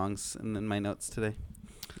down songs in my notes today.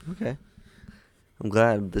 Okay. I'm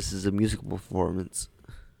glad this is a musical performance.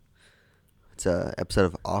 It's an episode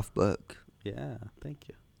of Off Book. Yeah, thank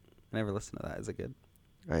you. I never listened to that. Is it good?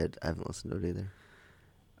 I haven't listened to it either.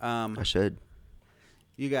 I I should.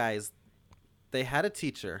 You guys, they had a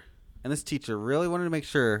teacher, and this teacher really wanted to make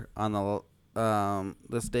sure on the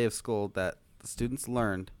this day of school that the students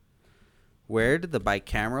learned, where did the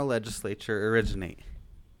bicameral legislature originate?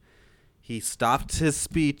 He stopped his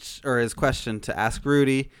speech or his question to ask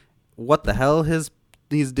Rudy what the hell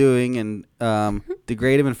he's doing and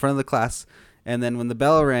degrade him in front of the class. And then when the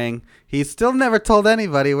bell rang, he still never told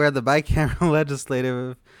anybody where the bicameral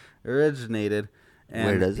legislative originated. And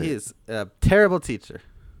where does it? He is a terrible teacher.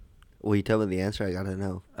 Will you tell me the answer? I gotta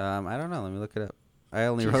know. I don't know. Let me look it up. I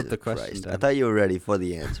only wrote the question Christ. down. I thought you were ready for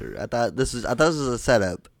the answer. I thought this was a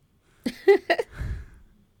setup.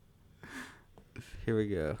 Here we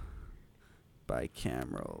go.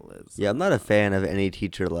 Bicameral is. Yeah, I'm not a fan of any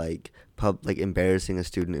teacher like embarrassing a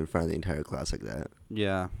student in front of the entire class like that.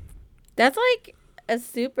 Yeah. That's like a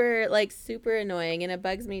super annoying, and it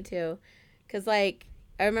bugs me too. Cause like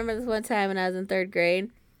I remember this one time when I was in 3rd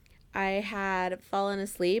grade, I had fallen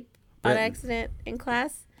asleep on accident in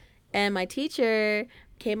class, and my teacher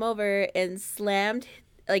came over and slammed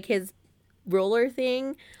like his roller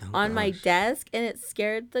thing on my desk, and it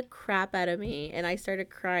scared the crap out of me, and I started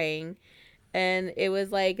crying. And it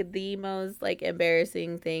was like the most like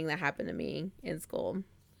embarrassing thing that happened to me in school.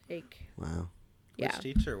 Like, wow. Yeah. Which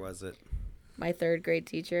teacher was it? My 3rd grade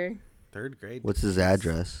teacher. 3rd grade. What's his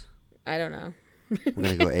address? I don't know. We're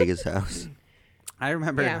gonna go egg his house. I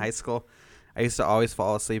remember in high school, I used to always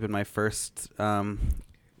fall asleep in my first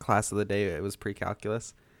class of the day. It was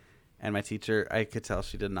pre-calculus. And my teacher, I could tell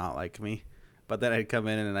she did not like me. But then I'd come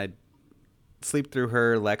in and I'd sleep through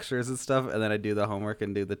her lectures and stuff, and then I'd do the homework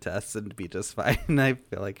and do the tests and be just fine. And I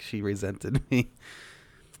feel like she resented me.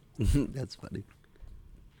 That's funny.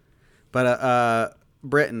 But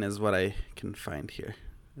Britain is what I can find here.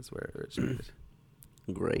 Is where it originated.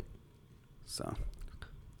 Great. So,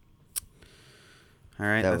 all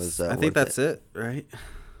right. That was, I think that's it, right?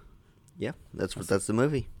 Yeah, that's the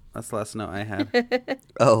movie. That's the last note I had.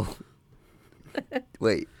 Oh.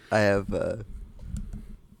 Wait, I have... the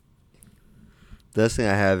last thing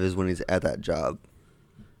I have is when he's at that job.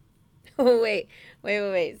 Oh, wait.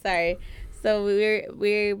 Sorry. So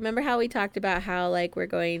we remember how we talked about how like we're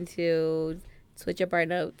going to switch up our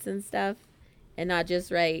notes and stuff, and not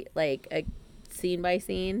just write like a scene by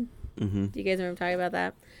scene. Mm-hmm. Do you guys remember talking about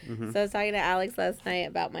that? Mm-hmm. So I was talking to Alex last night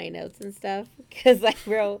about my notes and stuff because I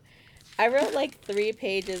wrote like 3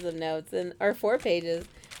 pages of notes or 4 pages,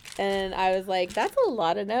 and I was like, that's a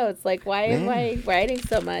lot of notes. Like, why am I writing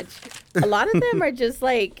so much? A lot of them are just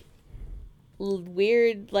like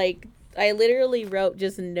weird. Like, I literally wrote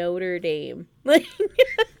just Notre Dame, like,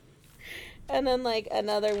 and then like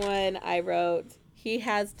another one I wrote, he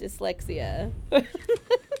has dyslexia.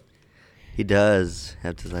 He does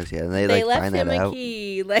have dyslexia, and they like left find him that a out.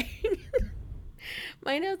 key. Like,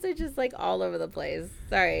 my notes are just like all over the place.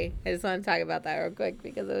 Sorry, I just want to talk about that real quick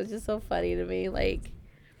because it was just so funny to me. Like,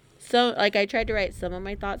 so like I tried to write some of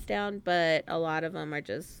my thoughts down, but a lot of them are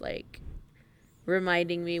just like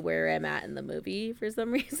reminding me where I'm at in the movie for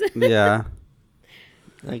some reason. Yeah.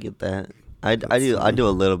 I get that. I do a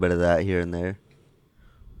little bit of that here and there.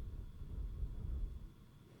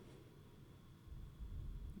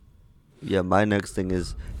 Yeah, my next thing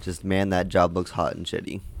is just, man, that job looks hot and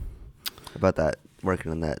shitty. About that,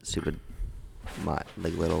 working on that stupid, like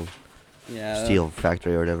little steel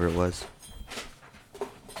factory or whatever it was.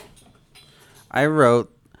 I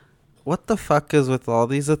wrote, what the fuck is with all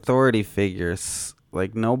these authority figures?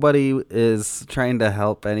 Like, nobody is trying to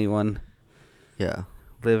help anyone Yeah.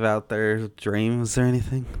 live out their dreams or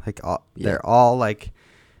anything. Like, Yeah. they're all like,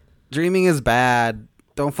 dreaming is bad.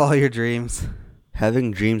 Don't follow your dreams.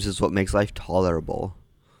 Having dreams is what makes life tolerable.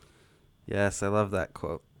 Yes, I love that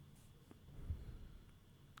quote.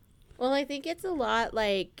 Well, I think it's a lot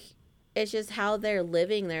like it's just how they're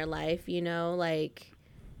living their life, like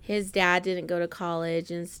his dad didn't go to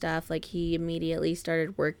college and stuff. Like, he immediately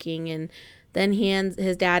started working, and then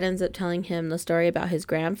his dad ends up telling him the story about his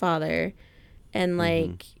grandfather, and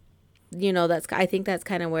like, I think that's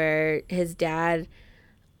kind of where his dad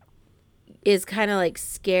is kind of like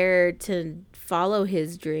scared to follow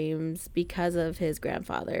his dreams because of his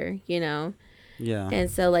grandfather, Yeah. And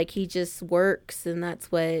so like he just works, and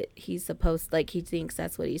that's what he's supposed, like he thinks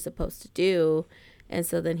that's what he's supposed to do. And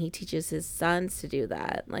so then he teaches his sons to do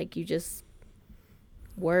that. Like, you just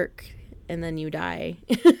work and then you die.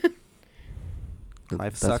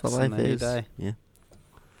 Life That's sucks what and life then you is. die. Yeah.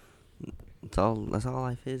 That's all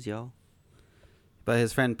life is, y'all. But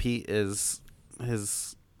his friend Pete is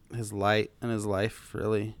his light in his life,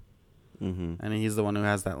 really. Mm-hmm. And he's the one who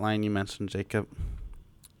has that line you mentioned, Jacob.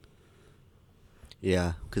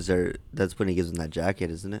 Yeah, because that's when he gives him that jacket,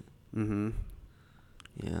 isn't it? Mm-hmm.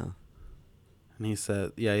 Yeah. And he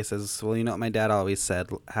says, well, you know what my dad always said?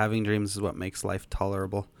 Having dreams is what makes life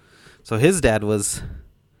tolerable. So his dad was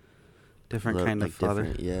different kind of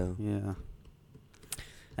father. Yeah. Yeah.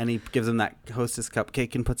 And he gives him that Hostess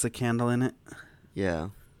cupcake and puts a candle in it. Yeah.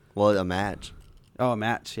 Well, a match. Oh, a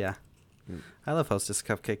match, yeah. Mm. I love Hostess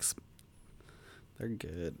cupcakes. They're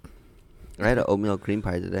good. I had an oatmeal cream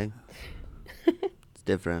pie today. It's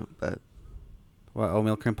different, but What,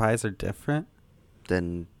 oatmeal cream pies are different?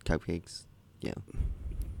 than cupcakes. Yeah,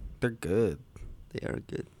 They're good. they are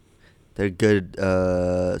good. They're good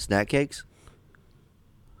snack cakes.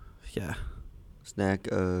 Yeah. Snack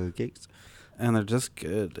cakes. And they're just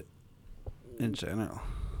good in general.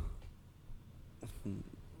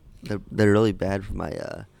 They're really bad for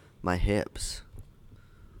my hips.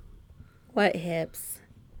 What hips?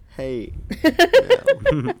 Hey.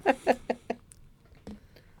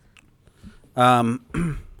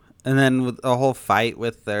 And then with a whole fight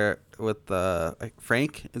with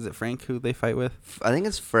Frank. Is it Frank who they fight with? I think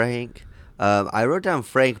it's Frank. I wrote down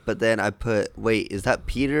Frank, but then I put, wait, is that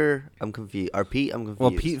Peter? I'm confused. Or Pete? I'm confused.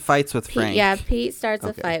 Well, Pete fights with Frank. Pete starts a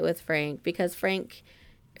Okay. fight with Frank because Frank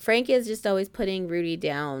is just always putting Rudy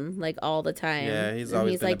down, like, all the time. Yeah, he's and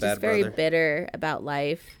always he's been a like just bad very brother. bitter about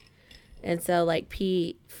life. And so like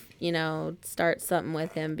Pete, starts something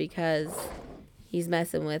with him because he's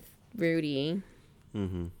messing with Rudy.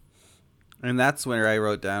 Mm-hmm. And that's where I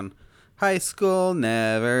wrote down High school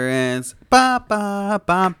never ends. Ba ba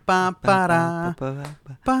ba ba ba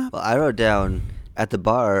da. Well, I wrote down at the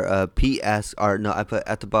bar. Pete asked, or no, I put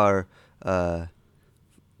at the bar.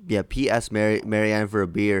 Pete asked Marianne for a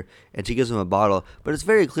beer, and she gives him a bottle. But it's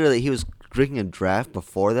very clear that he was drinking a draft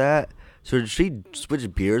before that. So did she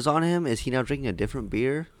switch beers on him? Is he now drinking a different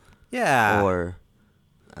beer? Yeah. Or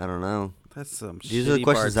I don't know. That's some These are the shitty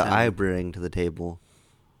questions that I bartending. bring to the table.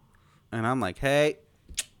 And I'm like, hey,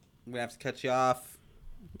 I'm gonna have to cut you off.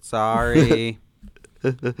 Sorry.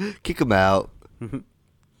 Kick him out. And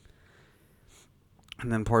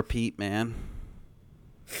then poor Pete, man.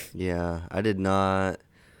 Yeah, I did not.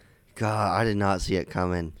 God, I did not see it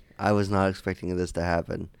coming. I was not expecting this to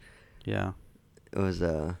happen. Yeah. It was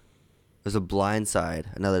a Blind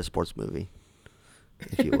Side, another sports movie,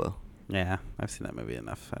 if you will. Yeah, I've seen that movie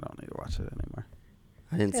enough. I don't need to watch it anymore.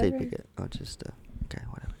 I didn't say Whatever. pick it. Oh, just okay,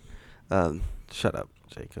 whatever. Shut up,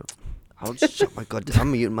 Jacob. I'll just shut my god.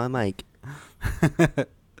 I'm muting my mic.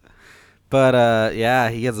 But yeah,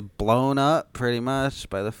 he gets blown up pretty much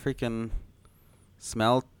by the freaking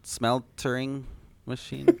smeltering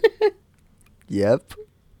machine. Yep.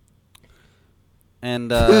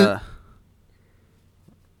 And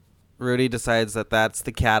Rudy decides that that's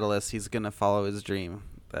the catalyst. He's gonna follow his dream.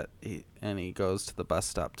 He goes to the bus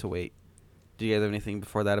stop to wait. Do you guys have anything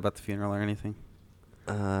before that about the funeral or anything?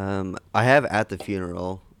 I have at the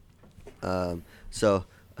funeral. So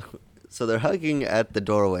they're hugging at the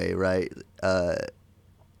doorway, right?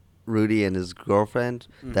 Rudy and his girlfriend,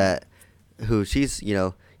 who she's,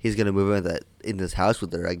 he's gonna move in this house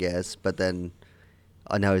with her, I guess. But then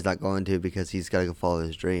now he's not going to because he's gotta go follow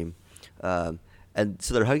his dream. And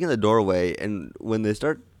so they're hugging the doorway, and when they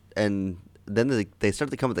start, and then they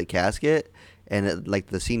start to come with the casket, and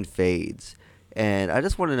the scene fades. And I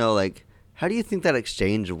just want to know, how do you think that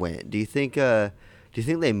exchange went? Do you think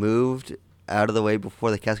they moved out of the way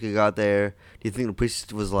before the casket got there? Do you think the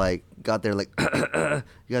priest was got there you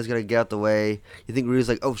guys gotta get out the way? You think Rudy's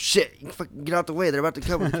oh shit, you fucking get out the way, they're about to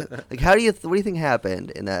come? What do you think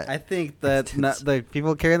happened in that? I think that the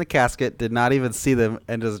people carrying the casket did not even see them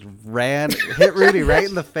and just hit Rudy right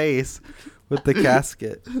in the face with the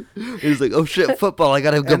casket. He's like, oh shit, football, I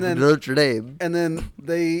gotta go to Notre Dame. And then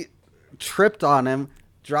they tripped on him,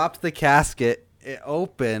 dropped the casket, it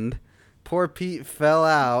opened, poor Pete fell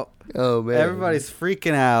out. Oh man, everybody's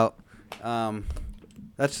freaking out.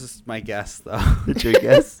 That's just my guess, though. That's your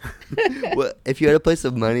guess? What if you had to place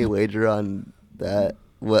a money wager on that?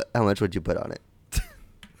 How much would you put on it?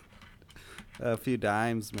 A few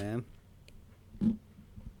dimes, man.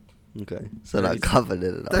 Okay, so not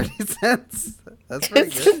confident at all. 30 cents. That's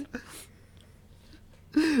pretty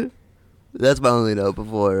good. That's my only note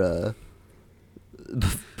before he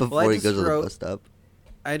goes to the bus stop.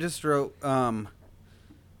 I just wrote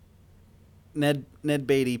Ned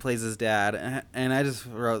Beatty plays his dad, and I just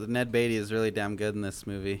wrote that Ned Beatty is really damn good in this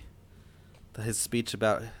movie. His speech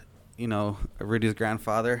about, Rudy's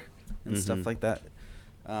grandfather and stuff like that.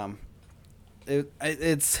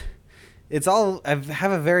 It's all. I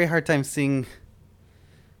have a very hard time seeing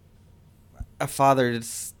a father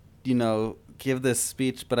just, give this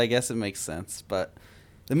speech, but I guess it makes sense. But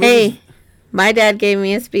the movie. Hey, my dad gave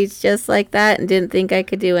me a speech just like that and didn't think I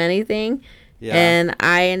could do anything. Yeah. And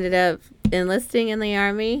I ended up enlisting in the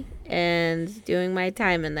Army and doing my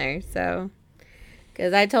time in there. So,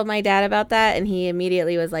 because I told my dad about that, and he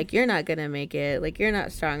immediately was like, "You're not gonna make it. You're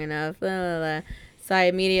not strong enough." Blah, blah, blah. So I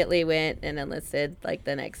immediately went and enlisted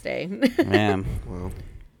the next day. Man. Wow.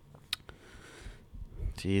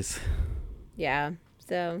 Jeez. Yeah.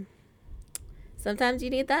 So sometimes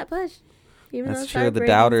you need that push. Even That's though it's true. The heartbreaking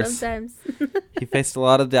doubters. Sometimes. He faced a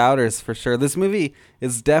lot of doubters for sure. This movie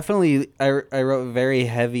is definitely, I wrote, very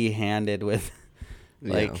heavy-handed with,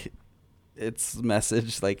 its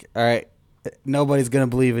message. All right, nobody's gonna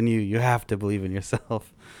believe in you. You have to believe in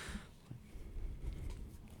yourself.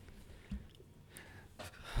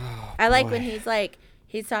 I like when he's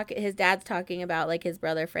talking. His dad's talking about his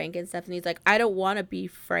brother Frank and stuff, and he's like, "I don't want to be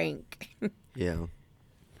Frank." Yeah.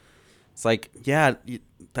 It's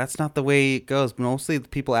that's not the way it goes. Mostly the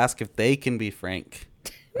people ask if they can be Frank.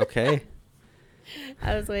 Okay.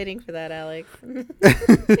 I was waiting for that, Alex.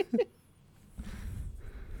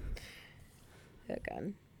 Oh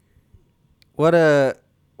God.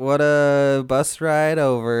 What a bus ride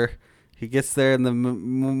over. He gets there in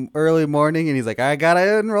the early morning, and he's like, I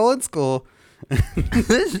gotta enroll in school.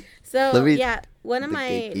 So, one of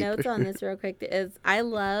my notes on this real quick is I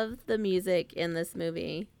love the music in this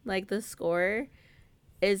movie. The score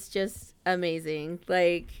is just amazing.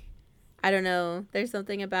 I don't know. There's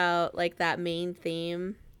something about, that main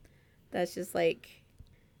theme that's just,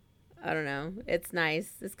 I don't know. It's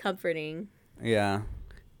nice. It's comforting. Yeah.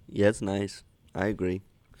 Yeah, it's nice. I agree.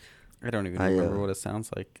 I don't even remember what it sounds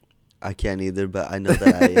like. I can't either, but I know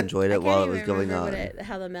that I enjoyed it while it was going on.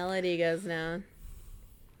 How the melody goes now.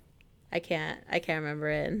 I can't remember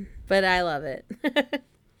it, but I love it.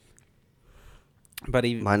 But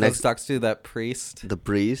he talks to that priest. The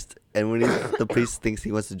priest, and when the priest thinks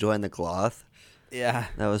he wants to join the cloth. Yeah.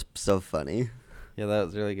 That was so funny. Yeah, that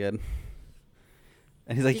was really good.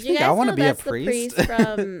 And he's like, Did you guys I want to be a priest? The priest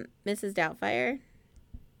from Mrs. Doubtfire?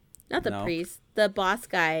 Not the priest. The boss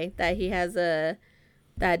guy that he has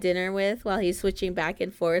that dinner with while he's switching back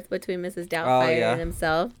and forth between Mrs. Doubtfire and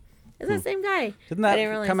himself. It's the same guy. Didn't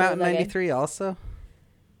that come out in 93 also?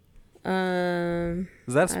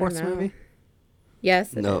 Is that a sports movie?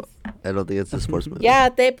 Yes, it No, is. I don't think it's a sports movie. Yeah,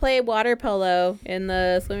 they play water polo in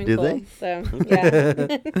the swimming pool. Do they? So,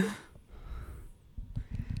 yeah.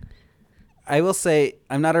 I will say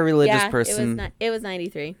I'm not a religious person. It was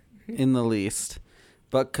 93. In the least.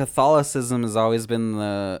 But Catholicism has always been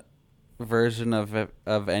the version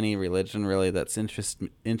of any religion, really, that's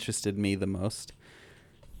interested me the most.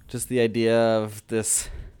 Just the idea of this...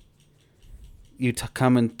 You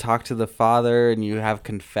come and talk to the Father, and you have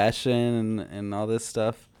confession and all this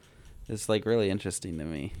stuff. It's, like, really interesting to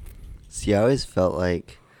me. See, I always felt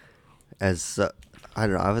like... I don't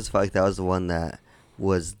know, I always felt like that was the one that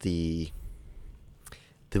was the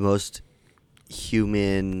most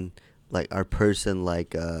human, like, our person,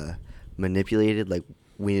 like, manipulated. Like,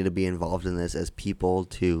 we need to be involved in this as people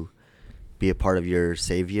to be a part of your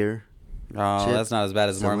savior. Oh, that's not as bad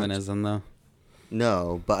as Mormonism, though.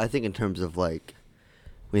 No, but I think in terms of, like,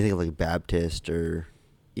 when you think of, like, Baptist or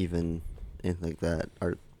even anything like that,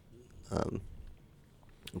 or,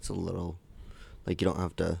 it's a little, like, you don't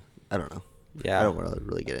have to, I don't know. Yeah. I don't want to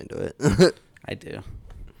really get into it. I do.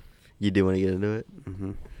 You do want to get into it?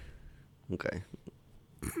 Mm-hmm. Okay.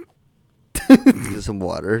 Get some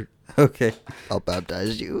water. Okay. I'll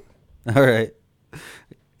baptize you. All right.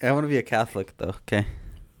 I want to be a Catholic, though. Okay.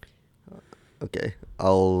 Okay.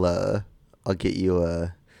 I'll get you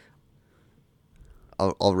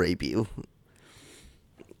I'll rape you.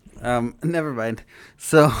 Never mind.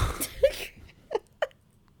 So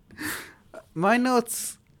my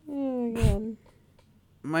notes Oh my God.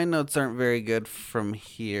 My notes aren't very good from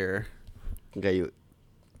here. Okay,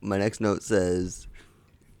 my next note says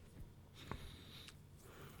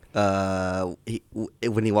when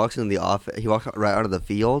he walks in the office, he walks right out of the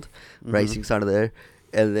field, right, sinks out of there,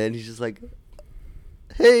 and then he's just like,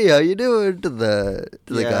 "Hey, how you doing?" to the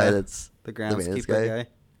guy that's the groundskeeper guy.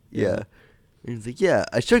 Yeah. And he's like, "Yeah,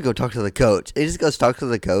 I should go talk to the coach." And he just goes talk to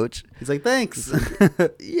the coach. He's like, "Thanks."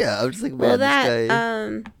 Yeah, I'm just like, man, well, this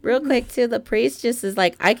guy. Real quick too, the priest just is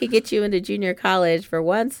like, I could get you into junior college for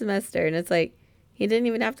one semester, and it's like he didn't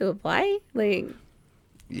even have to apply. Like,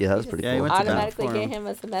 yeah, that was pretty cool. He went to automatically get him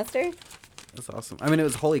a semester. That's awesome. I mean, it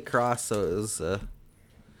was Holy Cross, so it was.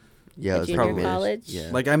 Yeah, it was junior probably college.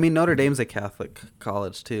 Yeah. Like, I mean, Notre Dame's a Catholic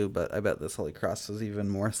college too, but I bet this Holy Cross was even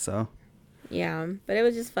more so. Yeah, but it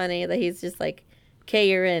was just funny that he's just like, "Okay,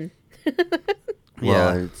 you're in."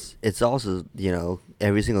 Well, it's also, you know,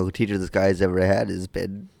 every single teacher this guy's ever had has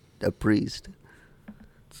been a priest.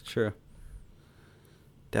 It's true.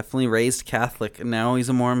 Definitely raised Catholic, and now he's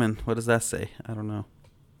a Mormon. What does that say? I don't know.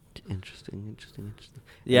 Interesting.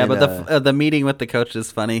 Yeah, And, but the meeting with the coach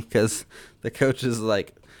is funny because the coach is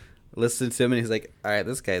like, listen to him, and he's like, "All right,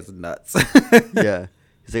 this guy's nuts." Yeah.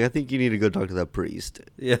 He's like, "I think you need to go talk to that priest."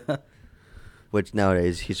 Yeah. Which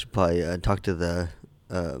nowadays he should probably talk to the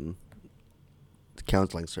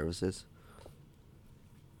counseling services.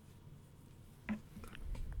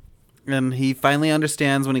 And he finally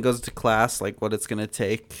understands when he goes to class, like, what it's going to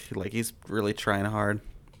take. Like, he's really trying hard.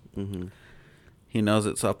 Mm-hmm. He knows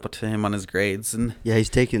it's up to him on his grades. And Yeah,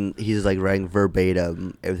 he's like writing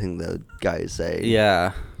verbatim everything the guy is saying.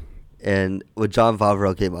 yeah. And when Jon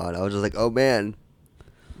Favreau came on, I was just like, oh man,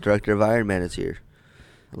 director of Iron Man is here.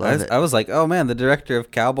 I was like, oh man, the director of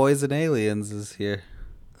Cowboys and Aliens is here.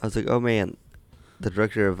 I was like, oh man, the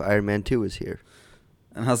director of Iron Man 2 is here.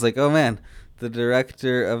 And I was like, oh man, the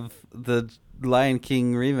director of the Lion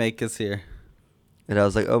King remake is here. And I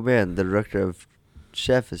was like, oh man, the director of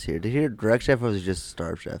Chef is here. Did he direct Chef or was he just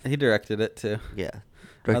star of Chef? He directed it too. Yeah.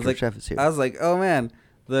 Director of Chef is here. I was like, oh man,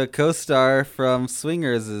 the co-star from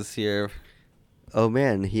Swingers is here. Oh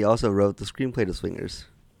man, he also wrote the screenplay to Swingers.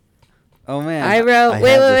 Oh man. I wrote. I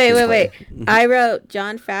Wait. I wrote.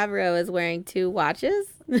 Jon Favreau is wearing 2 watches.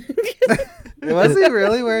 Was he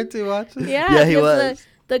really wearing 2 watches? Yeah, he was.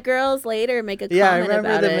 The girls later make a comment Yeah, I remember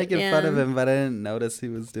about them it. making fun of him, but I didn't notice he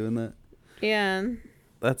was doing that. Yeah.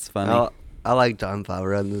 That's funny. I like Jon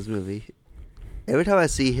Favreau in this movie. Every time I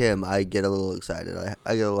see him, I get a little excited.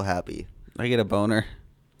 I get a little happy. I get a boner.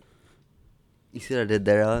 You see what I did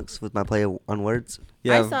there, Alex, with my play on words?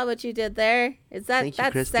 I saw what you did there. Is that Thank you,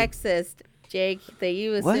 that's Christy. sexist, Jake? That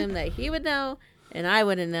you What? assume that he would know and I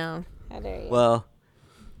wouldn't know. How dare you? Well,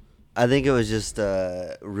 I think it was just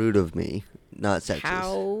rude of me, not sexist.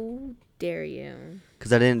 How dare you?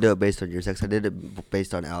 Because I didn't do it based on your sex. I did it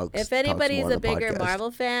based on Alex. If Talks anybody's More a on the bigger podcast.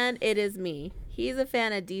 Marvel fan, it is me. He's a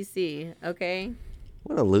fan of DC. Okay.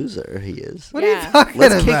 What a loser he is. What are Yeah. you talking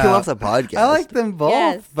Let's about? kick him off the podcast. I like them both,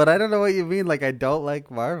 Yes. but I don't know what you mean. Like, I don't like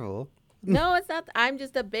Marvel. No, it's not. I'm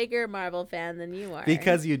just a bigger Marvel fan than you are.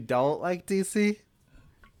 Because you don't like DC?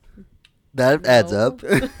 That adds No. up.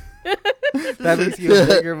 That makes you a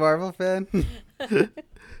bigger Marvel fan?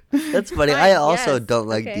 That's funny. Fine, I also yes, don't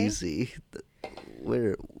like okay. DC.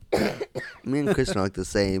 We're me and Kristen are like the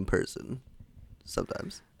same person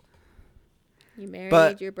sometimes. You married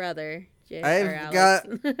But your brother. Jake, or I've got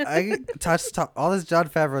Alex. I touched all this Jon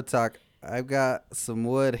Favreau talk. I've got some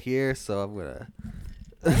wood here, so I'm gonna.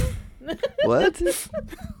 What?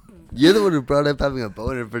 You're the one who brought up having a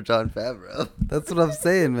boner for Jon Favreau. That's what I'm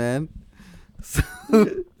saying, man. So,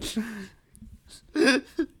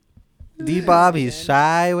 D Bob, he's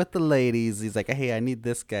shy with the ladies. He's like, hey, I need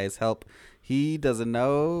this guy's help. He doesn't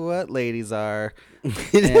know what ladies are.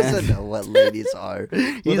 He doesn't know what ladies are.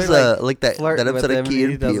 He's they're, like that flirting episode with of him, Key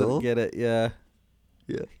and and he Peele. doesn't get it. Yeah.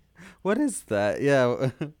 Yeah. What is that? Yeah.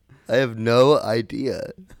 I have no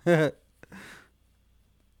idea.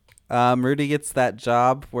 Rudy gets that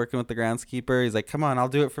job working with the groundskeeper. He's like, come on, I'll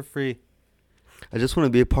do it for free. I just want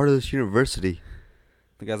to be a part of this university.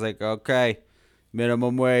 The guy's like, okay,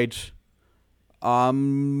 minimum wage.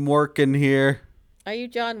 I'm working here. Are you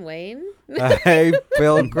John Wayne? Hey,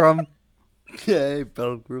 Pilgrim. Hey,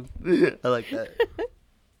 Pilgrim. I like that.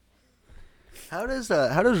 How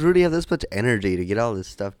does Rudy have this much energy to get all this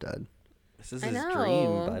stuff done? This is I his know.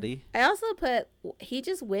 dream, buddy. I also put he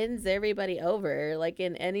just wins everybody over, like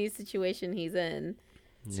in any situation he's in,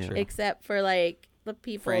 Yeah. true. except for like the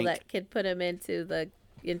people Frank. that could put him into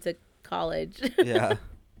college. Yeah.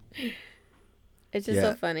 It's just Yeah.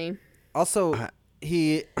 so funny. Also,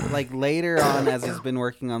 he, like, later on, as he's been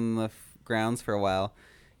working on the grounds for a while,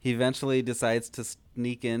 he eventually decides to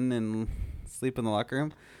sneak in and sleep in the locker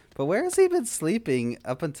room. But where has he been sleeping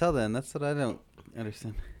up until then? That's what I don't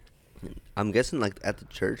understand. I'm guessing like at the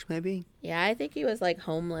church, maybe. Yeah, I think he was like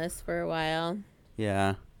homeless for a while.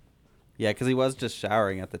 Yeah. Yeah, because he was just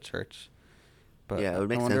showering at the church. But Yeah, it would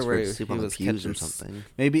make I sense wonder for where him to sleep he on the was pews or catching something.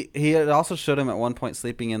 Maybe he had also showed him at one point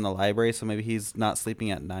sleeping in the library, so maybe he's not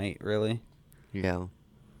sleeping at night, really. Yeah.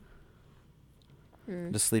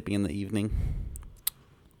 Just sleeping in the evening.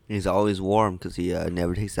 He's always warm because he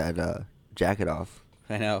never takes that jacket off.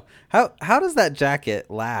 I know. How does that jacket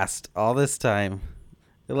last all this time?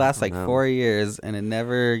 It lasts like know. 4 years, and it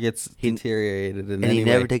never gets deteriorated in And any he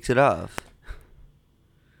way. never takes it off.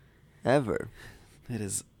 Ever. It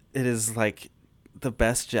is like the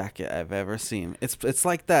best jacket I've ever seen. It's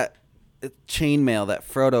like that chainmail that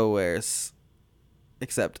Frodo wears,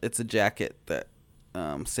 except it's a jacket that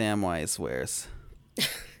Samwise wears.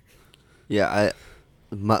 Yeah,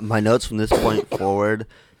 my notes from this point forward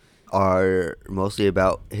are mostly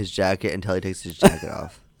about his jacket until he takes his jacket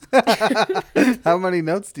off. How many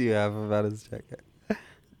notes do you have about his jacket?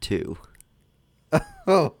 2.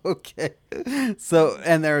 Oh, okay. So,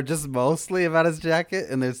 and they're just mostly about his jacket,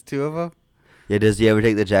 and there's 2 of them? Yeah, does he ever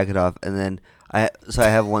take the jacket off? And then I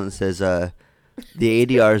have one that says, the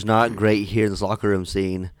ADR is not great here in this locker room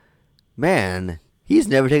scene. Man, he's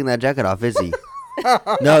never taking that jacket off, is he?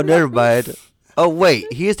 No, never mind. Oh,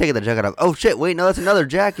 wait, he is taking the jacket off. Oh, shit, wait, no, that's another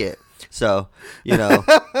jacket. So,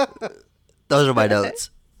 those are my notes.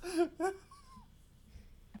 Oh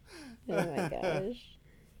my gosh.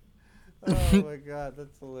 Oh my god,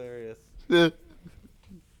 that's hilarious. The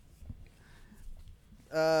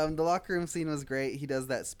locker room scene was great. He does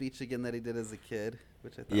that speech again that he did as a kid,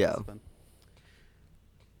 which I thought Yeah. was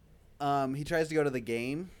fun. He tries to go to the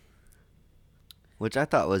game. Which I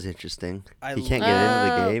thought was interesting. I He can't get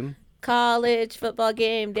into the Oh. game. College football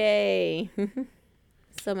game day.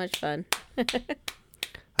 So much fun.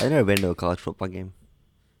 I've never been to a college football game.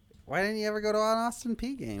 Why didn't you ever go to an Austin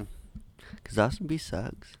P game? Because Austin B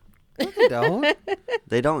sucks. No, they don't.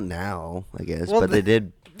 They don't now, I guess. Well, but they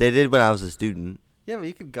did when I was a student. Yeah, but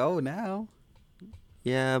you could go now.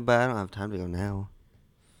 Yeah, but I don't have time to go now.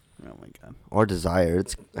 Oh my god, Or desire.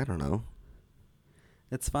 I don't know.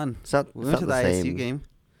 it's fun. It's not, We it's went to the not the ISU same. game.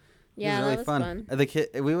 Yeah, it was really that was fun.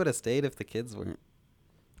 fun. We would have stayed if the kids weren't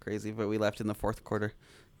crazy, but we left in the fourth quarter.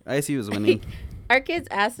 ISU was winning. Our kids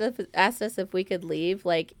asked us if we could leave,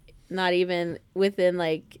 like not even within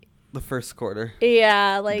like The first quarter.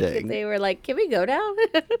 yeah, like Dang. they were like, "Can we go now?"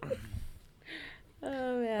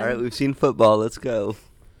 Oh man. All right, we've seen football. Let's go.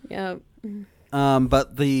 Yeah.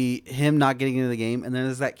 But him not getting into the game, and then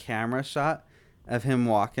there's that camera shot of him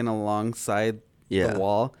walking alongside Yeah. the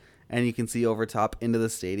wall, and you can see over top into the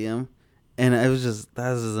stadium, and it was just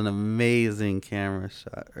that was an amazing camera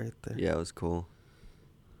shot right there. Yeah, it was cool.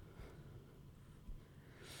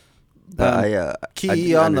 But I Key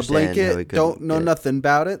didn't on the understand how he blanket. couldn't Don't know get- nothing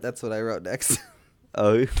about it. That's what I wrote next.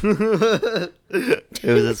 Oh, it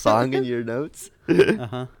was a song in your notes.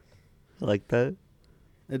 Uh-huh. I like that.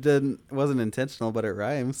 It wasn't intentional, but it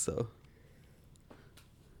rhymes. So,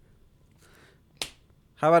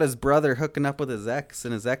 how about his brother hooking up with his ex,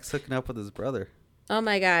 and his ex hooking up with his brother? Oh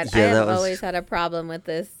my god, Yeah, I that have was- always had a problem with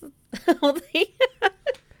this whole thing.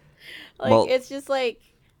 Like Well- it's just like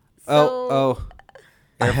Oh.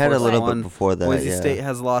 I Air had a Force little One. bit before that. Boise yeah. State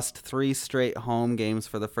has lost 3 straight home games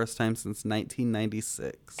for the first time since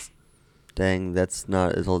 1996. Dang, that's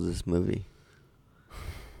not as old as this movie.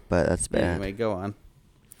 But that's bad. Anyway, go on.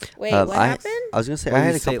 Wait, what happened? I was gonna say I Boise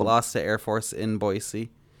had a State couple. lost to Air Force in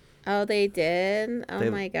Boise. Oh, they did. Oh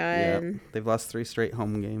They've- my god. yeah, they've lost 3 straight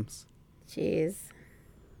home games. Jeez.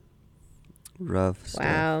 Rough stuff.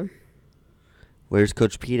 Wow. Where's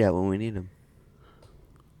Coach Pete at when we need him?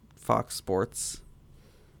 Fox Sports.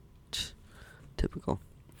 Typical.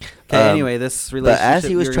 Okay, anyway, this relationship. as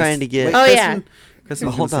he was you're trying gonna to get- Wait, Oh, Kristen, yeah. Kristen,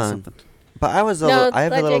 Well, you hold wanna say on. something? But I was. No, I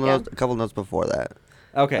have a let little Jake note, go. a couple notes before that.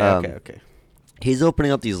 Okay, Um, okay. He's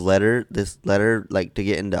opening up this letter like to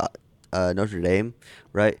get into Notre Dame,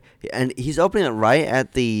 right? And he's opening it right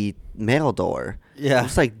at the mail door. Yeah.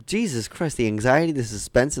 It's like, Jesus Christ, the anxiety, the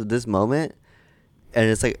suspense of this moment. And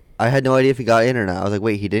it's like, I had no idea if he got in or not. I was like,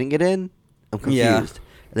 wait, he didn't get in? I'm confused. Yeah.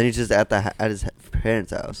 And then he's just at his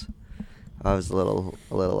parents' house. I was a little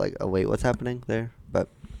like, oh, wait, what's happening there? But,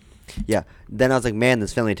 yeah. Then I was like, man,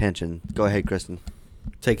 this family tension. Go ahead, Kristen.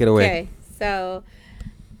 Take it away. Okay, so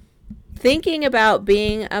thinking about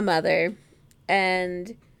being a mother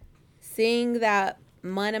and seeing that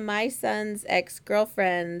one of my son's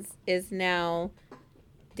ex-girlfriends is now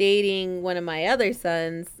dating one of my other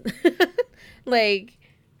sons, like,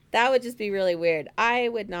 that would just be really weird. I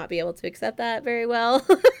would not be able to accept that very well.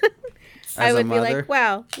 I As a would be mother? like,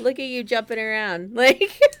 wow, look at you jumping around.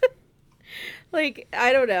 Like,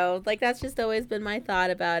 I don't know. Like, that's just always been my thought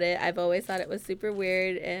about it. I've always thought it was super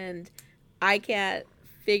weird, and I can't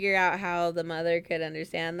figure out how the mother could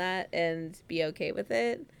understand that and be okay with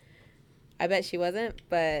it. I bet she wasn't,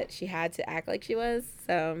 but she had to act like she was.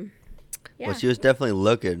 So, yeah. Well, she was definitely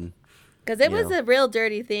looking. Because it you was know. a real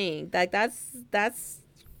dirty thing. Like, that's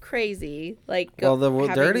crazy. Like, Well, the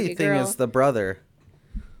having dirty a thing girl- is the brother.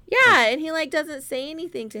 Yeah, and he, like, doesn't say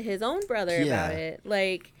anything to his own brother Yeah. about it.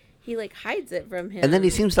 Like, he, like, hides it from him. And then he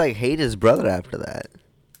seems to like hate his brother after that. Yeah,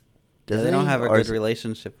 Doesn't they don't he? have a Or good is-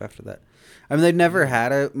 relationship after that. I mean, they've never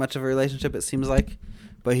had much of a relationship, it seems like.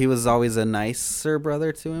 But he was always a nicer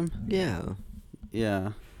brother to him. Yeah.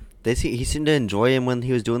 Yeah. He seemed to enjoy him when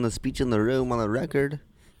he was doing the speech in the room on the record.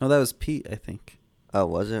 No, that was Pete, I think. Oh,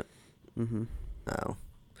 was it? Mm-hmm. Oh.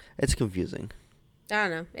 It's confusing. I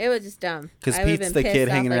don't know. It was just dumb. Because I would've Pete's been the pissed kid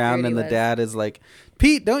off hanging like around, Rudy and the was. dad is like,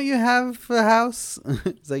 Pete, don't you have a house?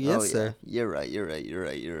 He's like, yes, Oh, sir. yeah.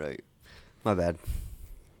 You're right. My bad.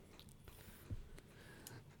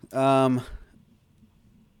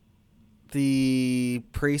 The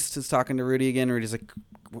priest is talking to Rudy again. Rudy's like,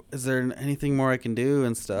 is there anything more I can do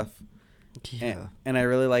and stuff? Yeah. And I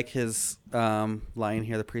really like his line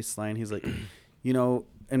here, the priest's line. He's like, you know,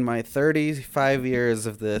 in my 35 years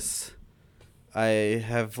of this, I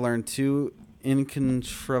have learned 2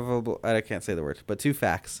 incontrovertible, I can't say the word, but 2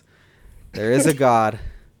 facts. There is a God,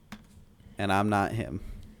 and I'm not him.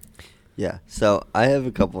 Yeah. So I have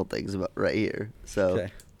a couple of things about right here. So.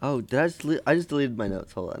 Okay. Oh, did I just deleted my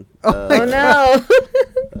notes. Hold on. Oh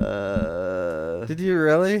Oh, no. Did you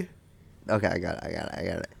really? Okay, I got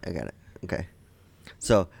it. Okay.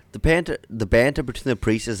 So the banter between the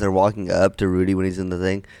priests as they're walking up to Rudy when he's in the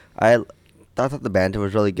thing, I thought the banter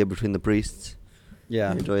was really good between the priests. Yeah.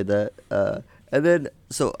 I enjoyed that. And then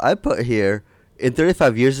so I put here, in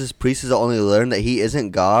 35 years, this priest has only learned that he isn't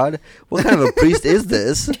God. What kind of a priest is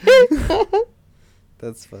this?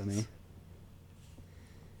 That's funny.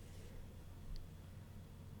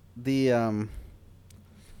 The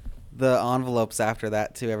envelopes after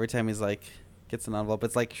that too. Every time he's like gets an envelope,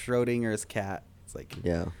 it's like Schrodinger's cat. It's like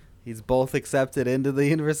Yeah. he's both accepted into the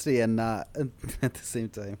university and not at the same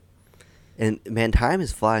time. And man, time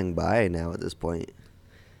is flying by now at this point.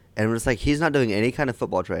 And it's like he's not doing any kind of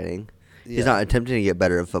football training. He's not attempting to get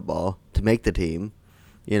better at football to make the team.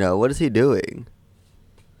 What is he doing?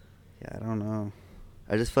 Yeah, I don't know.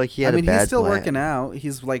 I just feel like he had a bad plan. He's still working out.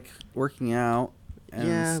 He's working out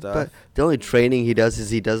and stuff. But the only training he does is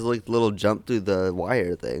he does like the little jump through the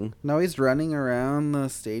wire thing. No, he's running around the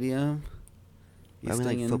stadium. I mean,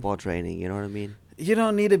 like football training. You know what I mean? You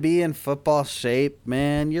don't need to be in football shape,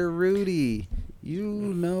 man. You're Rudy. You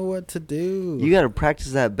know what to do. You got to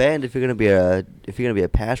practice that bend if you're gonna be a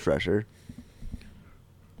pass rusher.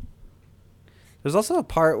 There's also a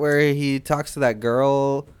part where he talks to that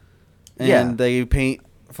girl, and they paint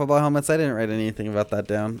football helmets. I didn't write anything about that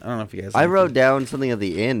down. I don't know if you guys. I wrote down something at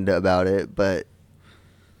the end about it, but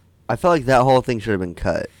I felt like that whole thing should have been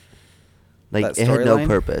cut. Like it had no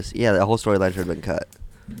purpose. Yeah, the whole storyline should have been cut.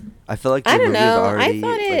 I feel like the movie was already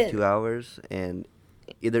like 2 hours, and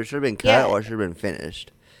either it should have been cut or it should have been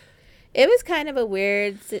finished. It was kind of a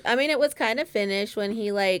weird. I mean, it was kind of finished when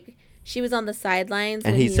she was on the sidelines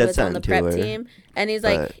and when he said was on the something prep to her, team, and he's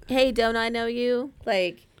like, "Hey, don't I know you?"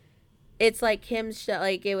 Like, it's like him.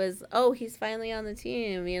 Like it was. Oh, he's finally on the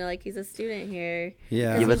team. Like he's a student here.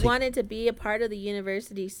 Yeah. Because he wanted to be a part of the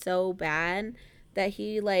university so bad that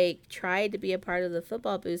he tried to be a part of the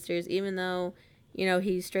football boosters, even though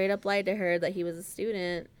he straight up lied to her that he was a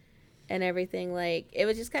student and everything. It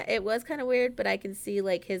was just it was kind of weird, but I can see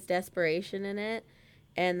his desperation in it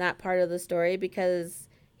and that part of the story, because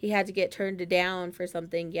he had to get turned down for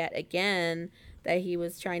something yet again that he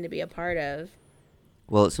was trying to be a part of.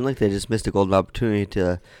 Well, it seemed like they just missed a golden opportunity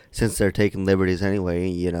to, since they're taking liberties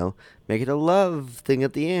anyway, make it a love thing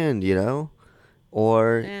at the end,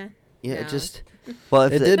 or no. just. Well,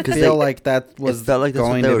 it did feel like that was going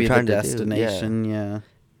to be the destination, yeah.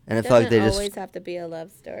 And it It felt like they doesn't just always have to be a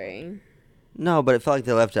love story. No, but it felt like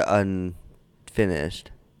they left it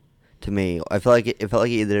unfinished. To me, I felt like it felt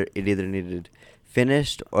like it either needed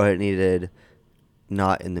finished or it needed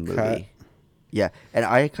not in the movie. Cut. Yeah, and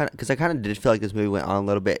I kind of did feel like this movie went on a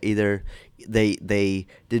little bit. Either they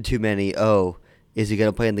did too many. Oh, is he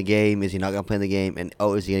gonna play in the game? Is he not gonna play in the game? And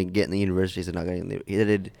oh, is he gonna get in the university? Is he not gonna? They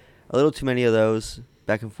did a little too many of those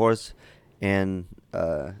back and forth, and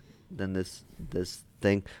then this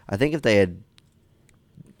thing. I think if they had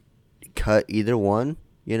cut either one,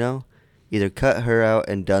 either cut her out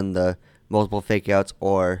and done the multiple fake outs,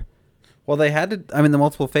 or well, they had to. I mean, the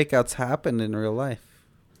multiple fake outs happened in real life,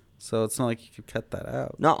 so it's not like you could cut that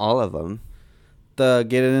out. Not all of them. The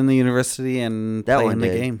get it in the university and that play one in the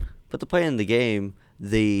did. game. But the play in the game,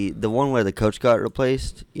 the one where the coach got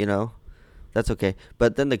replaced, that's okay.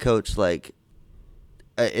 But then the coach,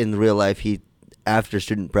 in real life, he, after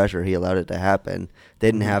student pressure, he allowed it to happen. They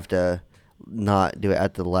didn't have to not do it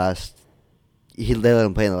at the last. They let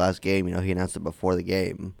him play in the last game. He announced it before the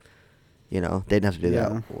game. They didn't have to do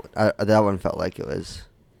that. That one felt like it was.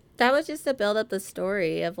 That was just to build up the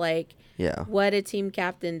story of what a team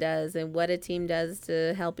captain does and what a team does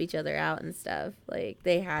to help each other out and stuff.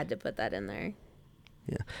 They had to put that in there.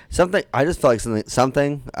 Yeah, something. I just felt like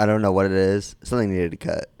something. I don't know what it is. Something needed to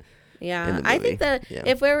cut. Yeah, I think that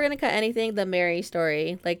if we were gonna cut anything, the Mary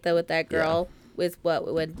story, with that girl, was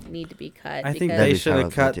what would need to be cut. I think they should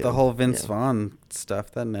have cut the whole Vince Vaughn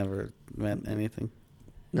stuff. That never meant anything.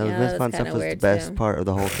 No, the Vince Vaughn stuff was the best part of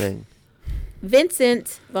the whole thing.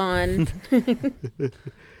 Vincent Vaughn.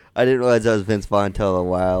 I didn't realize that was Vince Vaughn until a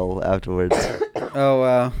while afterwards. Oh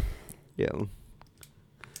wow. Yeah.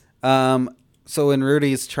 So when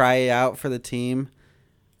Rudy's try out for the team,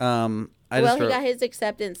 he got his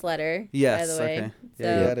acceptance letter. Yes. By the way. Okay. So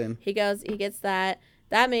yeah, he gets that.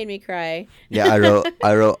 That made me cry. Yeah, I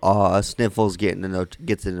wrote. Sniffles gets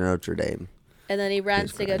into Notre Dame. And then he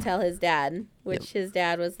runs to go tell his dad, which his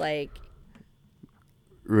dad was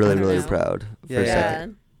really proud for a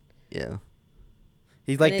second. Yeah.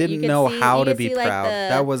 He didn't know how to be proud.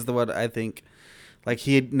 That was what I think.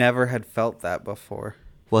 He had never had felt that before.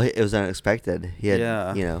 Well, it was unexpected. He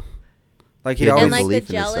had, he'd always believed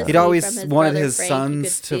in himself. He'd always wanted his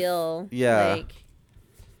sons to feel, he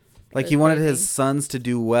wanted his sons to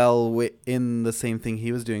do well in the same thing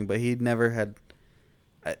he was doing, but he never had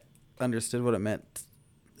understood what it meant.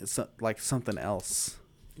 It's something else.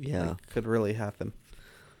 Yeah, could really happen.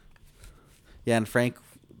 Yeah, and Frank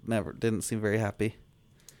didn't seem very happy.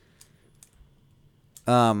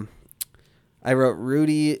 I wrote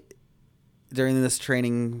Rudy during this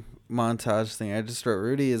training montage thing. I just wrote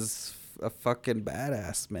Rudy is a fucking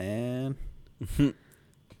badass, man.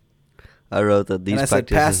 I wrote that these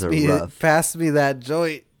practices are rough. Pass me that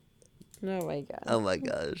joint. Oh my god. Oh my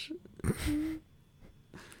gosh.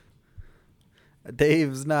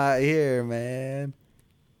 Dave's not here, man.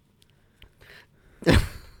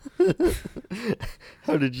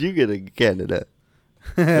 How did you get in Canada?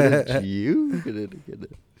 How did you get into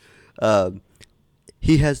Canada?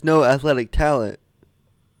 He has no athletic talent.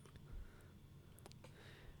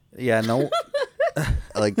 Yeah, no.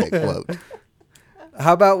 I like that quote.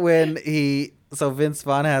 How about when Vince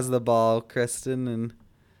Vaughn has the ball, Kristen,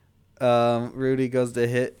 and Rudy goes to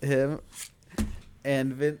hit him,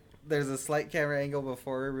 and there's a slight camera angle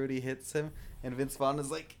before Rudy hits him, and Vince Vaughn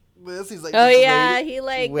is like this. He's like, oh just yeah, waiting, he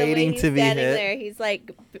like waiting the way he's to be standing hit. there. He's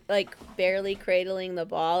like barely cradling the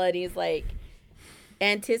ball, and he's like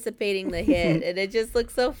anticipating the hit, and it just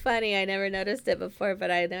looks so funny. I never noticed it before, but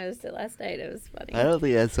I noticed it last night. It was funny. I don't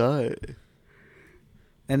think I saw it.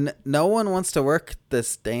 And no one wants to work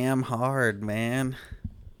this damn hard, man.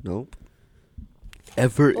 Nope.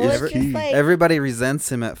 Effort Well, is it's key. just like- Everybody resents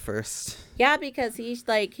him at first. Yeah, because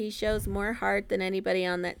he shows more heart than anybody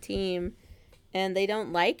on that team, and they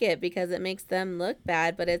don't like it because it makes them look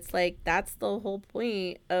bad. But it's like that's the whole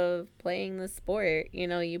point of playing the sport. You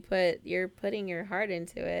know, you're putting your heart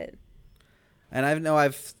into it. And I know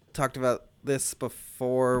I've talked about this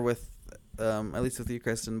before with, at least with you,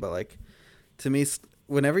 Kristen. But like, to me,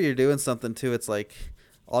 whenever you're doing something too, it's like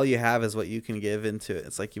all you have is what you can give into it.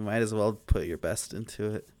 It's like you might as well put your best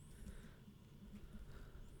into it.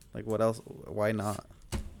 Like, what else? Why not?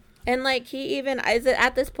 And like he even is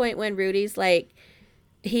at this point when Rudy's like,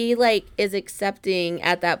 he like is accepting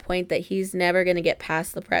at that point that he's never gonna get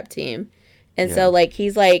past the prep team, and Yeah. so like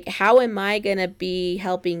he's like, how am I gonna be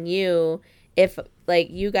helping you if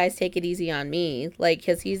like you guys take it easy on me? Like,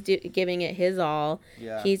 because he's giving it his all.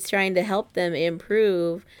 Yeah. He's trying to help them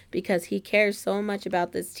improve because he cares so much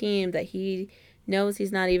about this team that he knows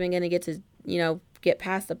he's not even gonna get to get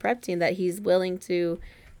past the prep team, that he's willing to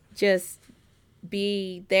just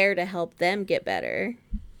be there to help them get better.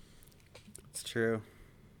 It's true.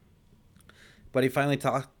 But he finally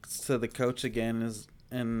talks to the coach again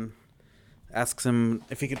and asks him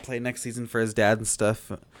if he could play next season for his dad and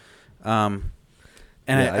stuff. And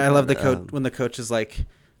Yeah, I love the coach when the coach is like,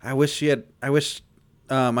 I wish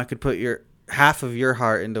I could put half of your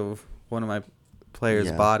heart into one of my players'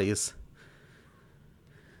 Yeah. bodies.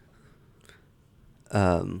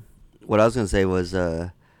 What I was gonna say was,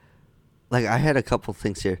 like, I had a couple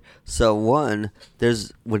things here. So one,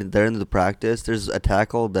 when they're in the practice, there's a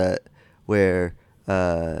tackle where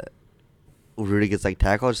Rudy gets like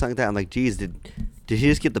tackled or something like that. I'm like, geez, did he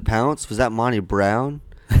just get the pounce? Was that Monty Brown?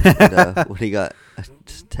 And, when he got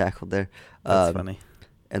tackled there. That's funny.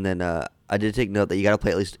 And then I did take note that you got to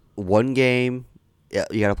play at least one game. Yeah,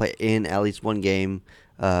 you got to play in at least one game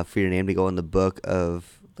for your name to go in the book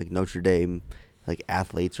of like Notre Dame, like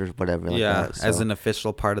athletes or whatever. Like Yeah, that. as So, an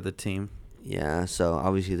official part of the team. yeah. So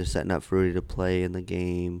obviously they're setting up for Rudy to play in the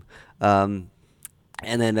game. And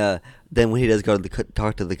then when he does go to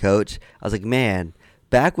talk to the coach, I was like, man,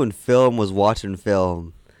 back when film was watching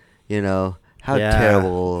film, how Yeah.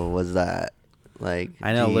 terrible was that? Like,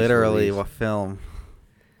 I know, geez literally, Louise. what film.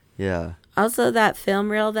 Yeah. Also, that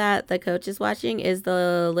film reel that the coach is watching is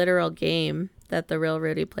the literal game that the real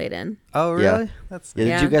Rudy played in. Oh, Yeah. really? That's Yeah,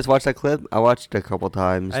 Yeah. Did you guys watch that clip? I watched it a couple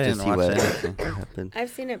times I to didn't see watch what anything. happened. I've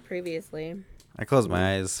seen it previously. I closed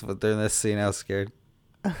my eyes, but during this scene, I was scared.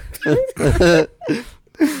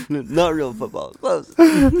 Not real football. Close.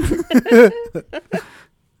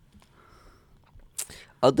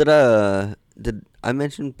 Oh, did I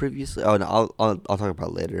mention previously? Oh no, I'll talk about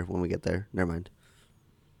it later when we get there. Never mind.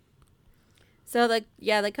 So the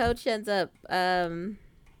coach ends up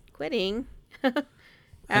quitting. After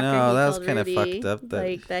know, he that was told kinda Rudy, fucked up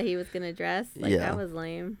that he was gonna dress. Like, Yeah. that was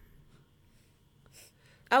lame.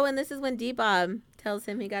 Oh, and this is when D-Bob tells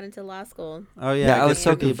him he got into law school. Oh, yeah. Yeah, I good was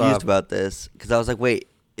so for confused Bebop. about this because I was like, wait,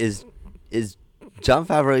 is John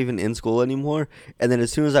Favreau even in school anymore? And then as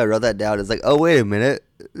soon as I wrote that down, it's like, oh wait a minute,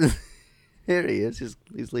 here he is.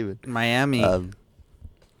 He's leaving. Miami,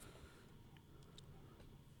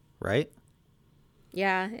 right?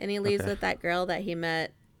 Yeah, and he leaves Okay. with that girl that he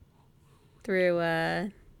met through.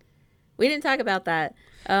 We didn't talk about that.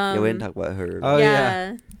 Yeah, we didn't talk about her. Oh,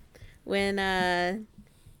 yeah. When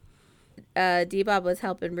D-Bob was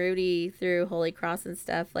helping Rudy through Holy Cross and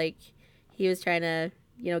stuff, like he was trying to,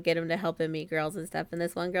 get him to help him meet girls and stuff. And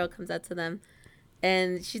this one girl comes up to them,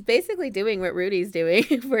 and she's basically doing what Rudy's doing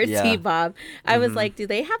for Yeah. D-Bob. I was like, do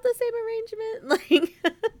they have the same arrangement?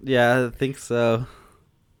 Like, Yeah, I think so.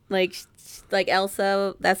 like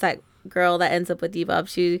Elsa, that's that girl that ends up with D-Bob.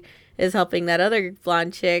 She is helping that other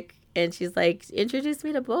blonde chick, and she's like, introduce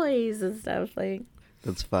me to boys and stuff. Like,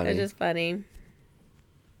 That's funny. it's just funny.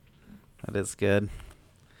 That is good.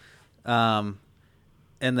 And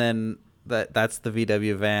then that's the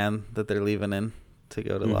VW van that they're leaving in to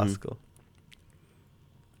go to law school.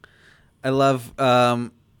 I love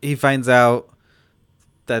he finds out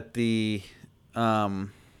that the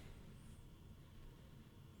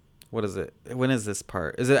what is it? When is this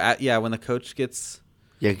part? Is it when the coach gets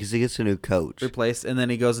because he gets a new coach replaced, and then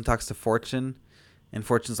he goes and talks to Fortune, and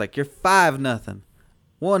Fortune's like, "You're 5-0,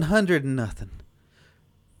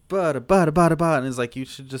 100-0, and he's like, "You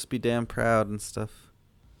should just be damn proud and stuff."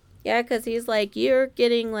 Yeah, because he's like, "You're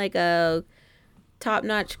getting like a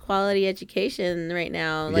top-notch quality education right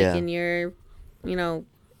now, like in your,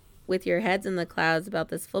 with your heads in the clouds about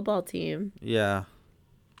this football team." Yeah.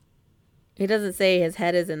 He doesn't say his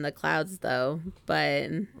head is in the clouds though,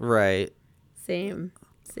 but right. Same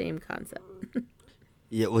concept.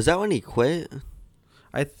 Yeah, was that when he quit?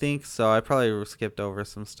 I think so. I probably skipped over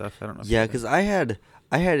some stuff. I don't know. Yeah, because I had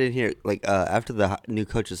in here like after the new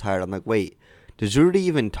coach is hired, I'm like, wait, does Rudy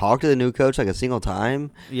even talk to the new coach like a single time?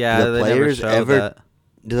 Yeah, do the players do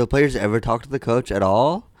the players ever talk to the coach at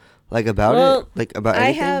all? Like about it? Like about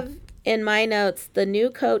anything? I have in my notes the new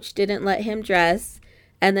coach didn't let him dress,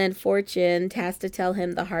 and then Fortune has to tell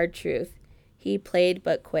him the hard truth. He played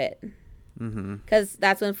but quit. Because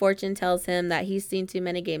that's when Fortune tells him that he's seen too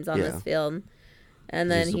many games on this field. And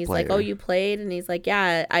then he's like, "Oh, you played?" And he's like,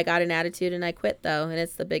 "Yeah, I got an attitude and I quit though, and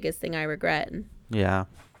it's the biggest thing I regret." Yeah.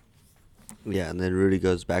 Yeah, and then Rudy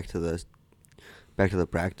goes back to the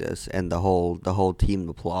practice, and the whole team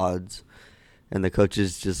applauds, and the coach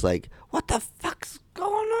is just like, "What the fuck's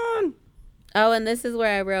going on?" Oh, and this is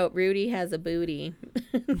where I wrote, "Rudy has a booty."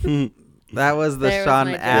 That was the There Sean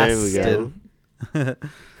was my Astin.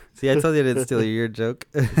 See, I told you I didn't steal your joke.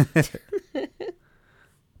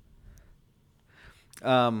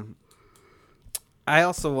 I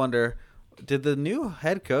also wonder, did the new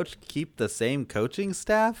head coach keep the same coaching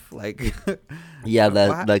staff? Like, yeah,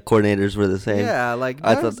 the coordinators were the same. Yeah, like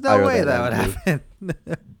there's no way that would happen.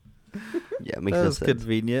 Yeah, it makes that no was sense.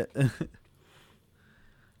 Convenient.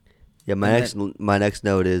 Yeah, my next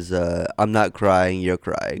note is I'm not crying, you're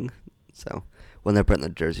crying. So when they're putting the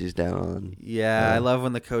jerseys down. Yeah, I love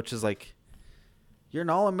when the coach is like, "You're an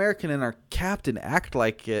All-American and our captain. Act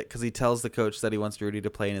like it," because he tells the coach that he wants Rudy to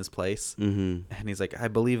play in his place, and he's like, "I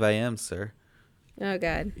believe I am, sir." Oh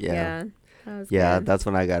God. Yeah. That was Yeah, good. that's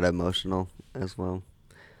when I got emotional as well.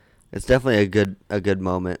 It's definitely a good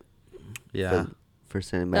moment. Yeah. For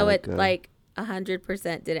cinematic. Though it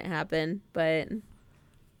 100% didn't happen, but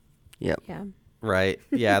Yep. yeah. Right.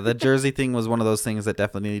 Yeah, the jersey thing was one of those things that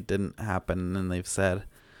definitely didn't happen, and they've said.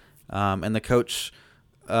 And the coach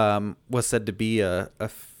was said to be a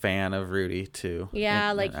fan of Rudy, too.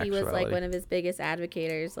 Yeah, he was like one of his biggest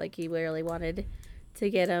advocators. Like he really wanted to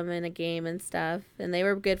get him in a game and stuff. And they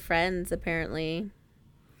were good friends, apparently.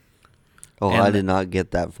 Oh, And I did not get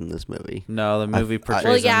that from this movie. No, the movie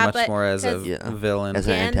portrays him much more as a villain. As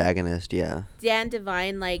an antagonist, yeah. Dan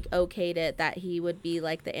Devine okayed it that he would be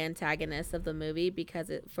like the antagonist of the movie because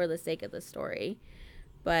for the sake of the story.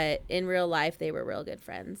 But in real life, they were real good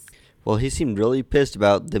friends. Well, he seemed really pissed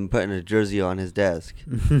about them putting a jersey on his desk.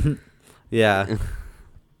 Yeah.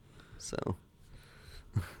 So,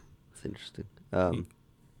 it's interesting. I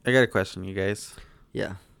got a question, you guys.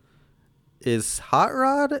 Yeah. Is Hot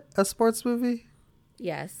Rod a sports movie?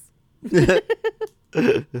 Yes. That's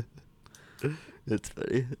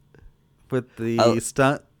funny. With the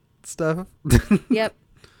stunt stuff? Yep.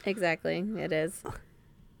 Exactly. It is.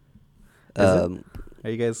 Are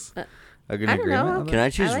you guys in I don't agreement know. on that? Can I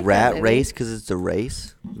choose like that Rat movie. Race because it's a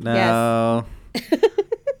race? No.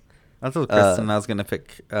 That's what Kristen I was going to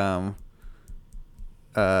pick. I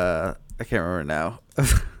can't remember now.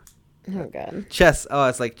 Oh, God. Chess. Oh,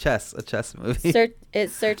 it's like Chess, a chess movie.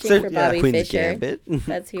 It's searching for Bobby Queen's Fischer. Gambit.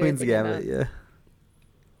 That's who Queen's you're thinking Gambit, about. yeah.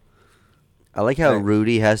 I like how Right.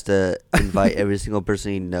 Rudy has to invite every single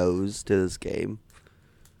person he knows to this game.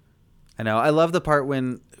 I know. I love the part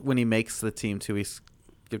when he makes the team, too. He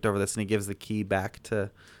skipped over this, and he gives the key back to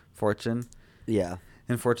Fortune. Yeah.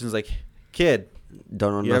 And Fortune's like, "Kid,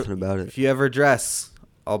 Don't know nothing about it. if you ever dress,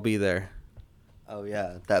 I'll be there." Oh,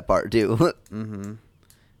 yeah. That part, too. Mm-hmm.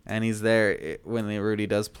 And he's there when Rudy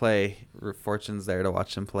does play. Fortune's there to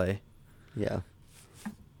watch him play. Yeah.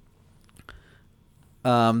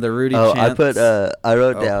 The Rudy Oh, chants. I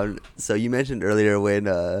wrote down, so you mentioned earlier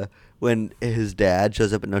when his dad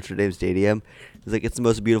shows up at Notre Dame Stadium, he's like, "It's the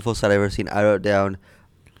most beautiful sight I've ever seen." I wrote down,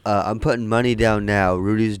 I'm putting money down now.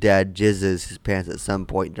 Rudy's dad jizzes his pants at some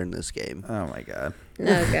point during this game. Oh, my God.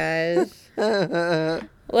 Oh, gosh.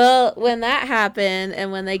 Well, when that happened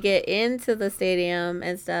and when they get into the stadium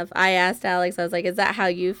and stuff, I asked Alex, I was like, "Is that how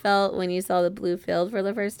you felt when you saw the blue field for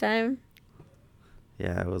the first time?"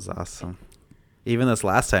 Yeah, it was awesome. Even this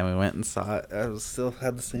last time we went and saw it, I still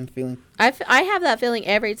had the same feeling. I have that feeling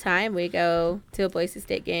every time we go to a Boise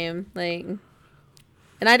State game. Like, and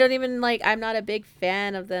I don't even like. I'm not a big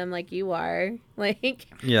fan of them like you are. Like,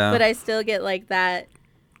 Yeah. But I still get like that.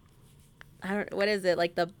 I don't. What is it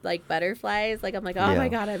like the butterflies? Like I'm like, oh Yeah. my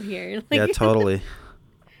god, I'm here. Like, Yeah, totally.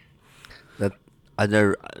 That I've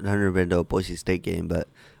never been to a Boise State game, but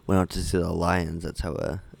went out to see the Lions. That's how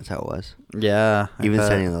it was. Yeah. I Even bet.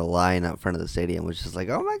 standing in the line out front of the stadium was just like,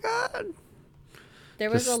 oh my god. There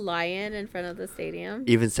was a Just- lion in front of the stadium.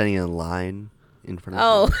 Even standing in line in front of.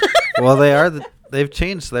 Oh. Well, they've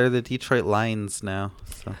changed. They're the Detroit Lions now.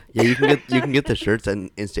 So Yeah, you can get the shirts in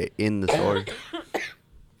the store.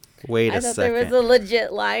 wait I a thought second. there was a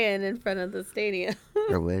legit lion in front of the stadium.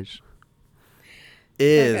 Or wish.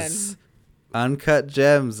 Is Uncut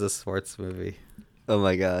Gems a sports movie? Oh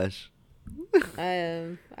my gosh,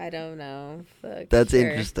 I don't know. Fuck, that's sure.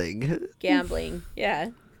 interesting. Gambling. Yeah.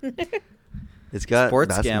 It's got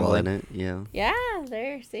Sports basketball gambling. in it. Yeah. Yeah,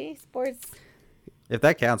 there. See? Sports. If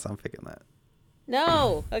that counts, I'm picking that.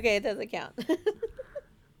 No. Okay, it doesn't count.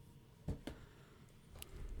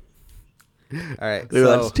 All right. We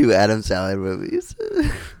So, watched 2 Adam Sandler movies.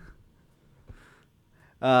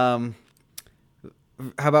 how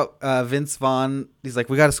about Vince Vaughn? He's like,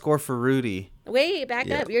 we got to score for Rudy. Wait, back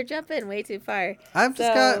Yeah. up. You're jumping way too far. I'm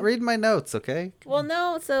just So- reading my notes, okay? Well,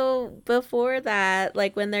 no. So before that,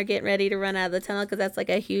 like when they're getting ready to run out of the tunnel, because that's like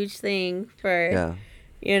a huge thing for, Yeah.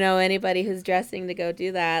 anybody who's dressing to go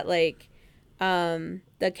do that. Like,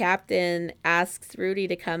 the captain asks Rudy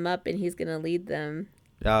to come up and he's going to lead them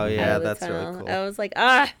Oh out yeah, of the that's tunnel. really cool. I was like,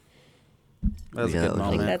 That was Yeah, a that good was like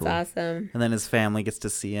really moment. that's cool. awesome. And then his family gets to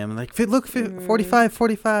see him. Like, look, 45,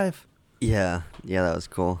 45. Yeah, that was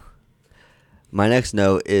cool. My next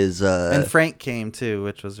note is And Frank came too,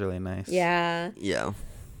 which was really nice. Yeah. yeah.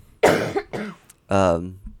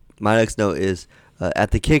 My next note is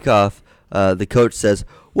at the kickoff, the coach says,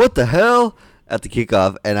 "What the hell?" at the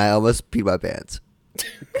kickoff, and I almost peed my pants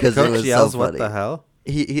because it Coach was yells, so "What funny. the hell?"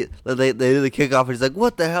 They do the kickoff, and he's like,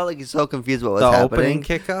 "What the hell?" Like he's so confused about what's The happening. opening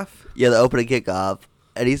kickoff. Yeah, the opening kickoff,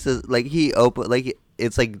 and he says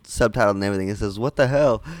it's like subtitled and everything. It says, "What the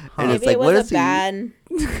hell?" And Maybe it's like, it what was is a bad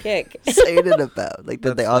kick. he saying it about? Like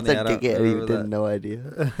that they That's funny, I onside don't kick it and he remember didn't that. no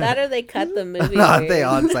idea. That or they cut the movie. No, weird. they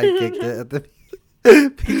onside kicked it at the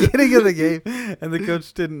beginning of the game, and the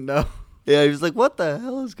coach didn't know. Yeah, he was like, "What the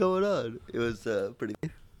hell is going on?" It was pretty.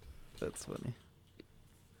 That's funny.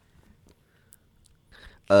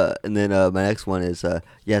 And then my next one is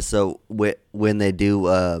So when they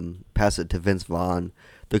do pass it to Vince Vaughn,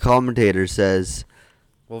 the commentator says,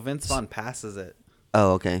 Well, Vince Vaughn passes it.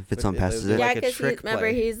 "Oh, okay, Vince Vaughn Yeah, passes there's it." Yeah, like a because trick remember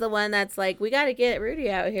play. he's the one that's like, we got to get Rudy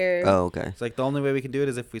out here. Oh, okay. It's like the only way we can do it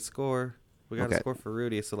is if we score. We got to Okay. score for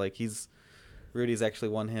Rudy. So like Rudy's actually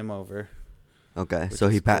won him over. Okay, which so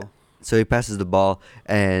is he cool. so he passes the ball,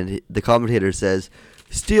 and the commentator says,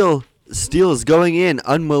 Steele is going in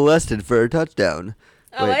unmolested for a touchdown."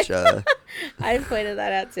 Oh, Which I pointed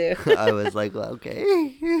that out too. I was like, well,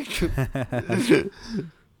 okay.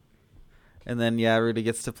 And then Rudy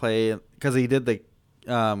gets to play because he did the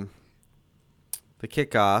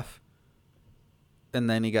kickoff, and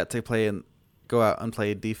then he got to play and go out and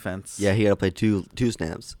play defense. Yeah, he got to play two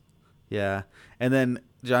snaps. Yeah, and then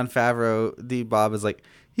John Favreau, D. Bob is like,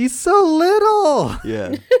 he's so little.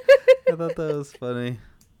 Yeah. I thought that was funny.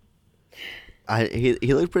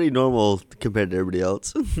 He looked pretty normal compared to everybody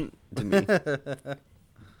else to me.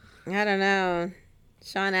 I don't know.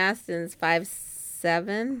 Sean Astin's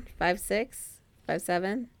 5'7", 5'6",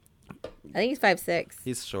 5'7". I think he's 5'6".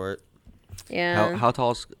 He's short. Yeah. How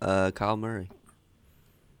tall's Kyle Murray?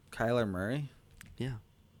 Kyler Murray? Yeah.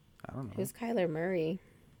 I don't know. Who's Kyler Murray?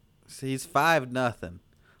 So he's 5-0,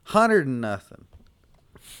 100-0.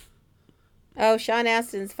 Oh, Sean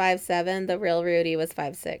Astin's 5'7". The real Rudy was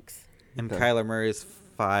 5'6". And Okay. Kyler Murray's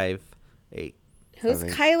 5'8". Who's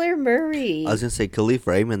 5'8". Kyler Murray? I was gonna say Khalif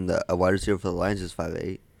Raymond, a wide receiver for the Lions, is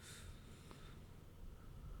 5'8".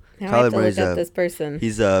 Now I Kyler have to Murray's look up this person.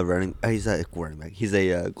 He's a running back. He's a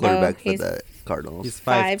quarterback for he's- the Cardinals. He's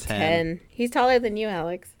 5'10". He's taller than you,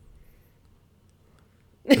 Alex.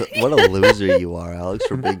 What a loser you are, Alex,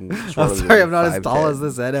 for being. I'm shorter sorry, than I'm not as tall 5'10". as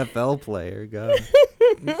this NFL player. God.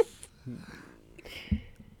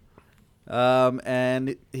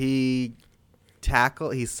 And he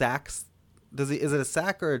sacks. Is it a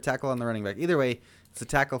sack or a tackle on the running back? Either way, it's a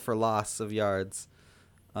tackle for loss of yards.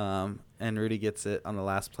 And Rudy gets it on the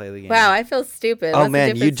last play of the game. Wow, I feel stupid. Oh What's the man,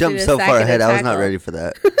 you difference jumped between so a sack far and a ahead. I was not tackle? ready for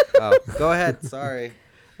that. Oh, go ahead. Sorry.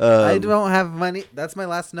 I Um, don't have money. That's my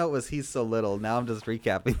last note was he's so little. Now I'm just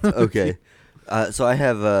recapping. the movie. Okay. So I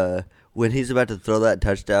have when he's about to throw that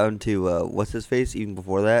touchdown to what's his face, even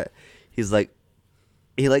before that, he's like,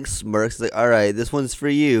 he like smirks like, all right, this one's for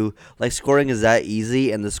you. Like scoring is that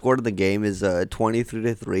easy, and the score of the game is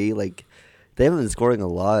 23-3. Like they haven't been scoring a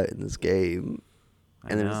lot in this game,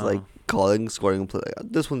 and then it's like calling scoring play.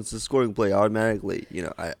 This one's the scoring play automatically. You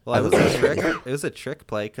know, it was a trick. It was a trick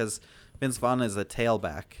play because Vince Vaughn is a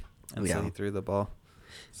tailback, and so he threw the ball.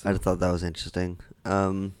 So. I just thought that was interesting.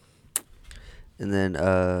 And then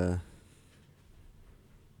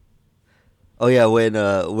oh yeah,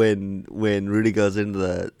 when Rudy goes in for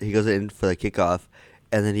the kickoff,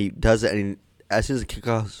 and then he does it, and as soon as the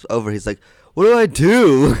kickoff's over, he's like, "What do I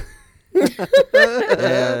do?"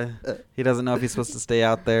 Yeah, he doesn't know if he's supposed to stay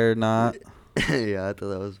out there or not. Yeah, I thought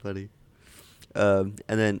that was funny. And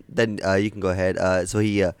then you can go ahead. So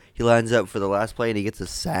he lines up for the last play, and he gets a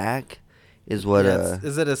sack. Is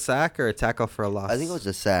it a sack or a tackle for a loss? I think it was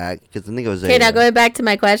a sack because I think it was. Okay, now going back to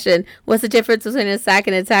my question, what's the difference between a sack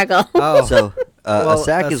and a tackle? Oh, so a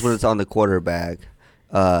sack is when it's on the quarterback,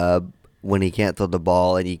 when he can't throw the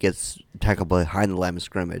ball and he gets tackled behind the line of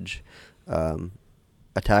scrimmage. A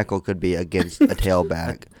tackle could be against a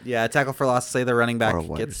tailback. Yeah, a tackle for loss. Say the running back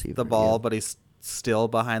gets receiver, the ball, but he's still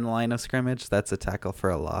behind the line of scrimmage. That's a tackle for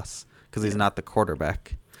a loss because he's not the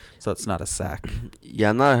quarterback. So it's not a sack. Yeah,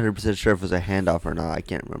 I'm not 100% sure if it was a handoff or not. I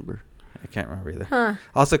can't remember. I can't remember either. Huh.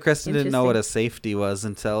 Also, Kristen didn't know what a safety was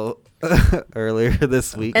until earlier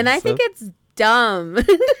this week. And I think it's dumb.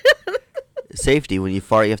 Safety, when you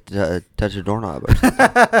fart, you have to touch a doorknob.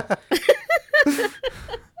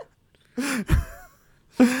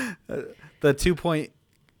 The 2-point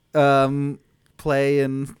play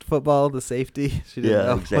in football, the safety. She didn't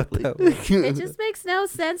know exactly. What that was. It just makes no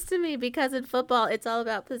sense to me because in football, it's all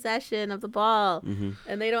about possession of the ball. Mm-hmm.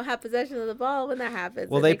 And they don't have possession of the ball when that happens.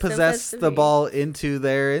 Well, they possess the ball into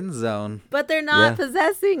their end zone. But they're not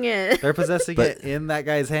possessing it. They're possessing it in that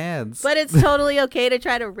guy's hands. But it's totally okay to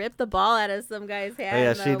try to rip the ball out of some guy's hand. Oh,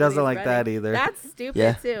 yeah, she doesn't like that either. That's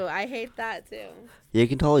stupid, too. I hate that, too. Yeah, you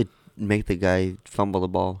can totally make the guy fumble the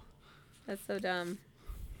ball. That's so dumb.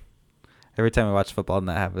 Every time I watch football and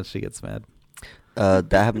that happens, she gets mad. That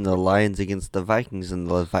happened to the Lions against the Vikings in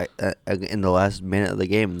the last minute of the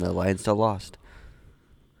game. The Lions still lost.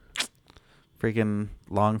 Freaking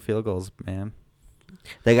long field goals, man.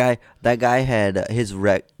 That guy had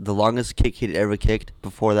the longest kick he'd ever kicked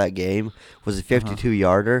before that game was a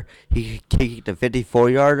 52-yarder. He kicked a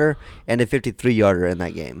 54-yarder and a 53-yarder in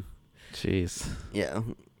that game. Jeez. Yeah.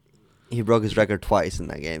 He broke his record twice in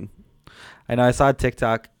that game. I know. I saw a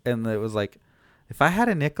TikTok, and it was like, if I had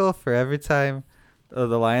a nickel for every time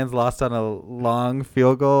the Lions lost on a long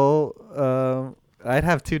field goal, I'd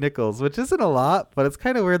have 2 nickels, which isn't a lot, but it's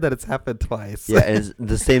kind of weird that it's happened twice. Yeah, and it's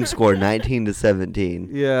the same score, 19-17.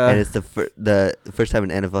 Yeah. And it's the first time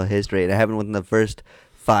in NFL history, and it happened within the first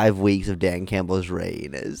 5 weeks of Dan Campbell's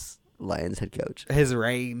reign as Lions head coach. His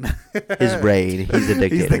reign. His reign. He's a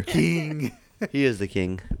dictator. He's the king. He is the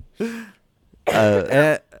king.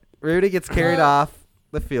 Rudy gets carried off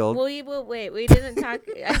the field. Well, wait. We didn't talk.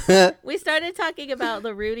 We started talking about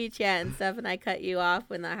the Rudy chant and stuff, and I cut you off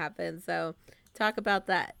when that happened. So talk about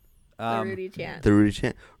that. The Rudy chant. The Rudy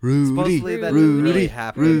chant. Rudy. Supposedly that Rudy. really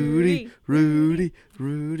happened.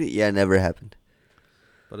 Rudy. Yeah, it never happened.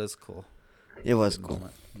 But it's cool. It was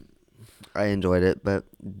cool. I enjoyed it, but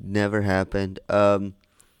never happened. I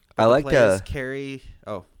like to carry.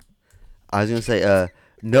 Oh, I was gonna say,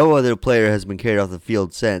 no other player has been carried off the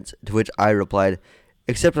field since. To which I replied,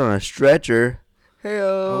 except on a stretcher. Hey-o.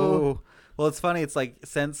 Oh, well, it's funny. It's like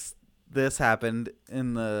since this happened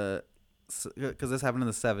because this happened in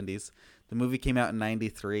the 70s. The movie came out in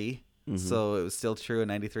 93, so it was still true in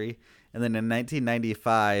 93. And then in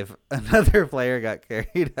 1995, another player got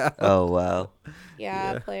carried out. Oh, wow.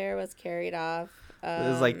 Yeah, a player was carried off. It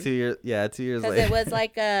was like 2 years. Yeah, 2 years later. Because it was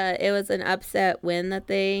like it was an upset win that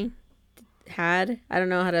they had. I don't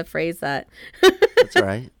know how to phrase that. That's all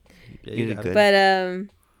right. Yeah, you did good. But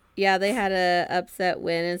yeah, they had a upset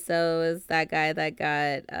win, and so it was that guy that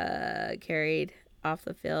got carried off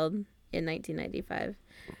the field in 1995.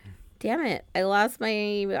 Damn it! I lost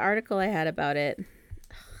my article I had about it.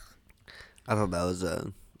 I thought that was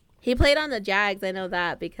He played on the Jags. I know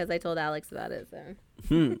that because I told Alex about it. So.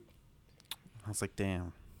 I was like,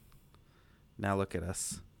 damn. Now look at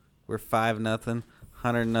us. We're 5-0,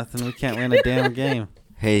 100-0. We can't win a damn game.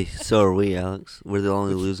 Hey, so are we, Alex. We're the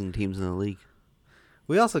only losing teams in the league.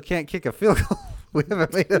 We also can't kick a field goal. We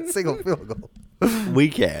haven't made a single field goal. We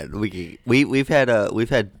can. We've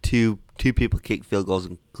had two people kick field goals,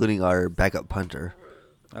 including our backup punter.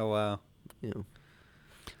 Oh wow. Yeah.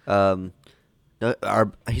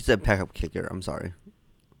 No, he said backup kicker. I'm sorry.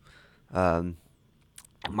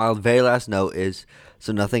 My very last note is,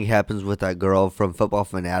 so nothing happens with that girl from Football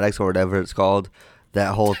Fanatics or whatever it's called.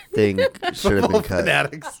 That whole thing should have been cut.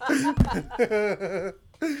 Fanatics.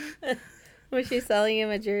 Was she selling him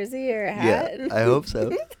a jersey or a hat? Yeah, I hope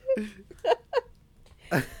so.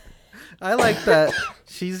 I like that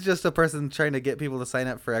she's just a person trying to get people to sign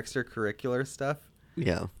up for extracurricular stuff.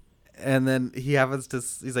 Yeah. And then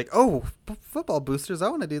he's like, oh, football boosters, I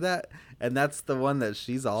want to do that. And that's the one that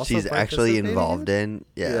she's actually involved in.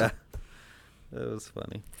 Yeah. It was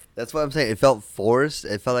funny. That's what I'm saying. It felt forced.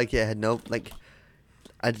 It felt like it had no, like,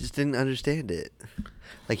 I just didn't understand it.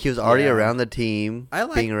 Like, he was already around the team,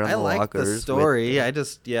 being around the lockers. The story. It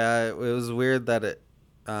was weird that it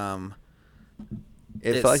felt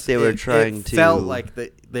like they were trying to... It felt like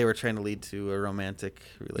they were trying to lead to a romantic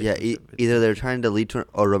relationship. Yeah, either they're trying to lead to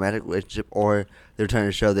a romantic relationship, or they're trying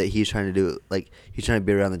to show that he's trying to do, like, he's trying to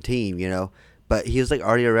be around the team, you know? But he was, like,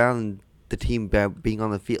 already around the team being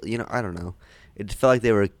on the field. You know, I don't know. It felt like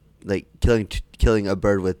they were, like, killing a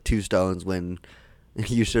bird with 2 stones when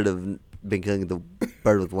you should have been killing the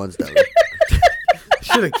bird with 1 stone.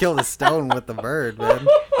 Should have killed a stone with the bird, man.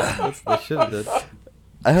 That's what they should have did.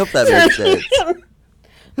 I hope that makes sense.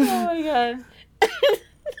 Oh my god.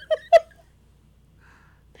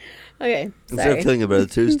 Okay, Instead of killing a bird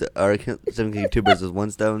with 2 stones, or killing 2 birds with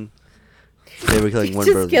 1 stone, they were killing 1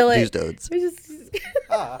 bird with 2 stones.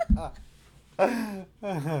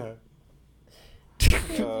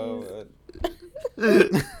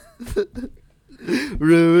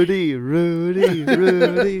 Rudy.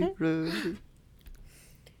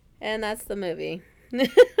 And that's the movie.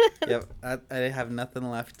 Yep, I have nothing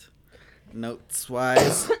left notes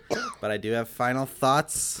wise, but I do have final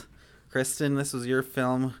thoughts. Kristen, this was your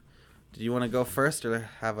film. Do you want to go first or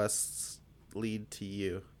have us lead to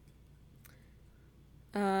you?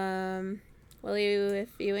 Well, if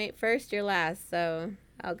you ain't first, you're last, so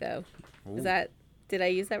I'll go. Ooh. Did I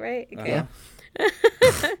use that right? Okay.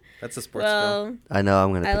 Uh-huh. That's a sports film. I know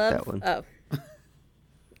I'm going to pick that one. Oh.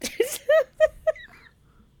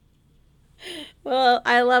 Well,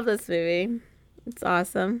 I love this movie. It's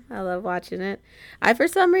awesome. I love watching it. I, for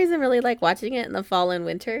some reason, really like watching it in the fall and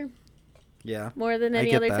winter. Yeah. More than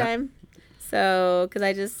any other time. So,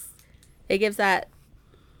 because it gives that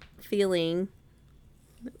feeling,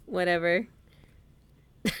 whatever.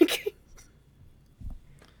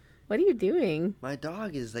 What are you doing? My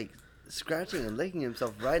dog is, like, scratching and licking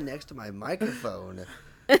himself right next to my microphone.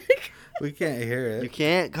 We can't hear it. You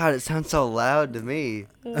can't? God, it sounds so loud to me.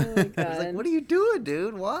 Oh my God. I was like, what are you doing,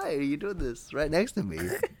 dude? Why are you doing this right next to me?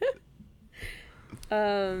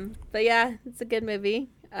 But yeah, it's a good movie.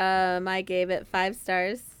 I gave it 5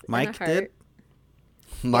 stars. Mike did?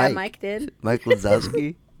 Yeah, Mike did. Mike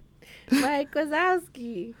Wazowski? Mike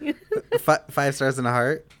Wazowski. 5 stars and a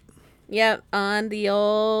heart? Yep, on the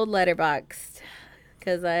old Letterboxd.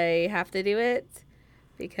 Because I have to do it.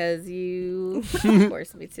 Because you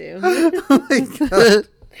forced me to. Oh my God.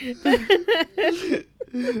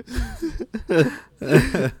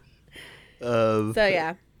 So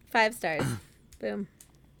yeah, 5 stars. Boom.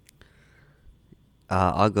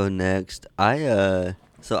 I'll go next. I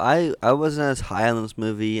wasn't as high on this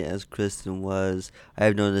movie as Kristen was. I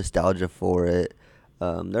have no nostalgia for it.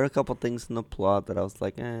 There are a couple things in the plot that I was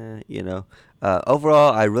like, you know.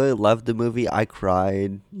 Overall, I really loved the movie. I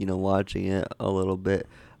cried, you know, watching it a little bit.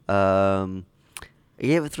 I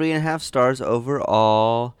gave it 3.5 stars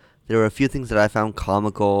overall. There were a few things that I found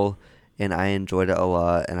comical, and I enjoyed it a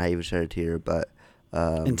lot, and I even shed a tear. But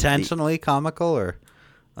intentionally comical or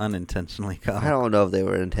unintentionally comical? I don't know if they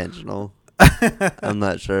were intentional. I'm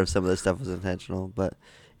not sure if some of the stuff was intentional, but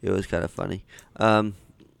it was kind of funny. And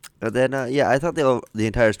then, I thought the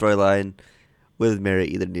entire storyline with Mary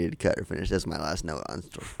either needed cut or finished. That's my last note on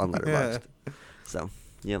Letterboxd. So,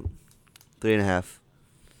 yep, 3.5.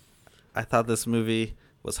 I thought this movie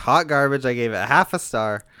was hot garbage. I gave it 0.5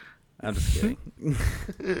 star. I'm just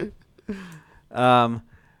kidding.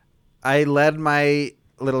 I led my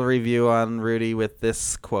little review on Rudy with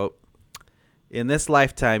this quote. In this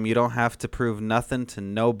lifetime, you don't have to prove nothing to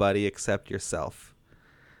nobody except yourself.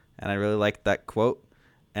 And I really liked that quote.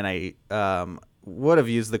 And I would have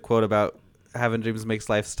used the quote about having dreams makes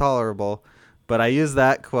life tolerable. But I used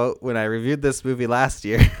that quote when I reviewed this movie last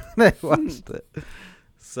year when I watched it.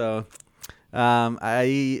 So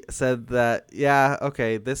I said that, yeah,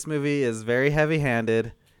 okay, this movie is very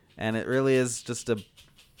heavy-handed. And it really is just a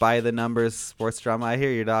by-the-numbers sports drama. I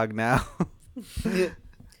hear your dog now.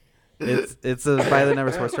 It's a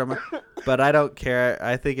by-the-numbers sports drama. But I don't care.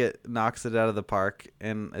 I think it knocks it out of the park.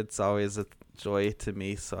 And it's always a joy to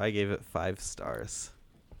me, so I gave it 5 stars.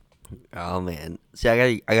 Oh man, see,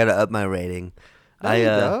 I gotta up my rating. No, you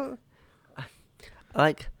don't.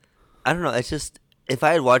 Like, I don't know. It's just if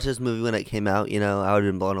I had watched this movie when it came out, I would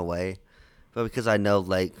have been blown away. But because I know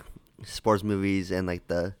like sports movies and like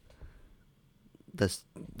the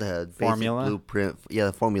basic Formula? blueprint,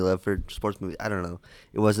 the formula for sports movies. I don't know.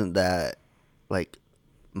 It wasn't that like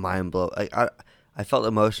mind blow. Like I felt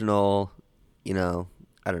emotional. I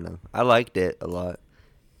don't know. I liked it a lot.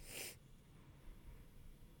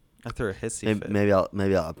 I threw a hissy fit. Maybe I'll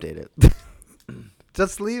update it.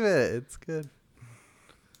 Just leave it. It's good.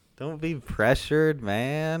 Don't be pressured,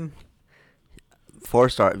 man. 4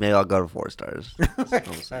 stars. Maybe I'll go to 4 stars.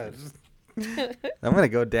 I'm gonna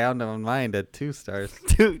go down to mine to 2 stars.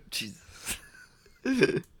 Dude, Jesus.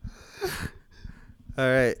 All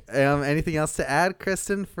right. Anything else to add,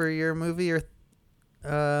 Kristen, for your movie or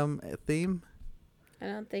theme? I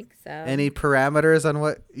don't think so. Any parameters on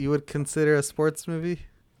what you would consider a sports movie?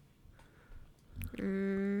 I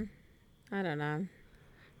don't know.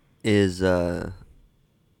 Is oh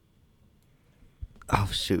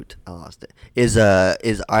shoot, I lost it. Is not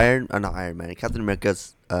Iron Man, Captain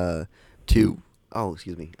America's 2. Oh,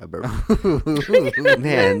 excuse me, I burped.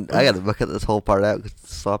 Man, I gotta look at this whole part out because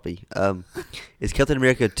it's sloppy. Is Captain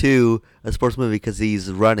America 2 a sports movie because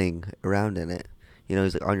he's running around in it?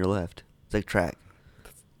 He's like on your left. It's like track.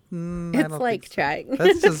 It's like track.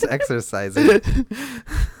 That's just exercising.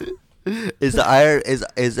 Is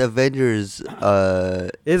Avengers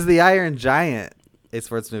Is the Iron Giant a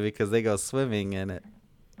sports movie because they go swimming in it?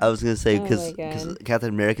 I was gonna say Oh because my God. Captain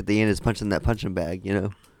America at the end is punching that punching bag,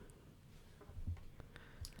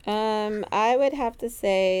 I would have to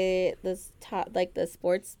say this top, like the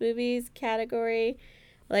sports movies category,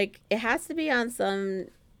 like it has to be on some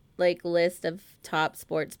like list of top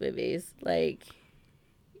sports movies. Like,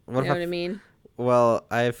 you know what I mean? Well,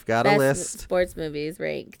 I've got Best a list. sports movies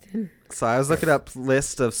ranked. So I was looking up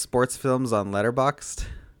list of sports films on Letterboxd,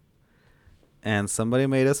 and somebody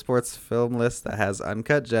made a sports film list that has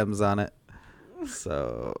Uncut Gems on it.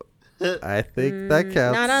 So I think that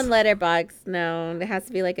counts. Not on Letterboxd. No, it has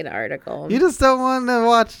to be like an article. You just don't want to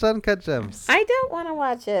watch Uncut Gems. I don't want to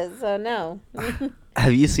watch it, so no.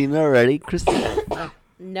 Have you seen it already, Kristen?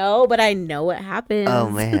 No, but I know what happens. Oh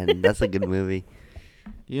man, that's a good movie.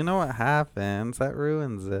 You know what happens. That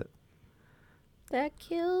ruins it. That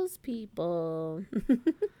kills people.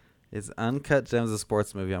 Is Uncut Gems a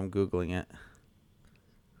sports movie? I'm Googling it.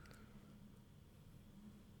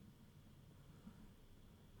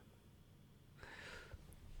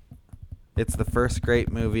 It's the first great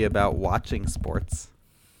movie about watching sports.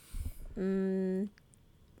 No.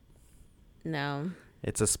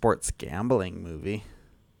 It's a sports gambling movie.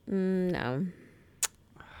 No.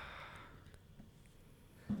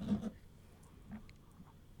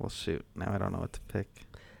 Well, shoot. Now I don't know what to pick.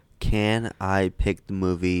 Can I pick the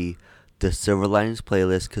movie The Silver Linings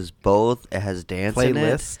Playlist? Because both it has dance in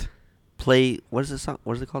it. Playlist? What is this song?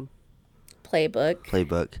 What is it called?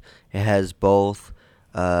 Playbook. It has both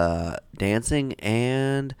dancing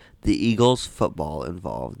and the Eagles football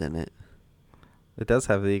involved in it. It does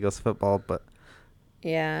have the Eagles football, but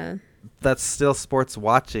Yeah. that's still sports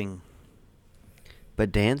watching.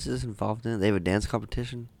 But dance is involved in it. They have a dance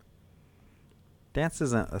competition. Dance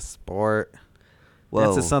isn't a sport. Whoa.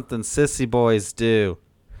 Dance is something sissy boys do.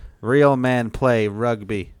 Real men play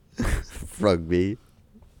rugby. Rugby.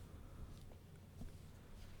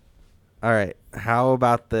 All right. How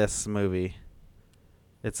about this movie?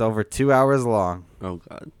 It's over 2 hours long. Oh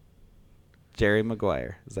God. Jerry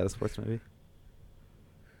Maguire. Is that a sports movie?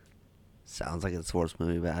 Sounds like a sports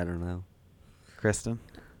movie, but I don't know. Kristen?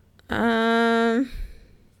 I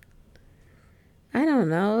don't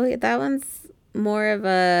know. That one's more of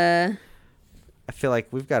a... I feel like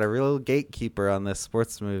we've got a real gatekeeper on this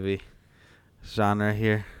sports movie genre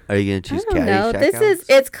here. Are you gonna choose I don't know. Caddyshack?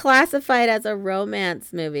 It's classified as a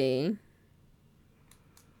romance movie.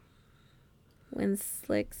 When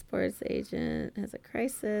slick sports agent has a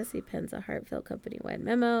crisis, he pens a heartfelt company-wide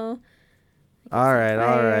memo. All right.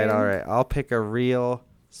 I'll pick a real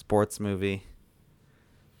sports movie.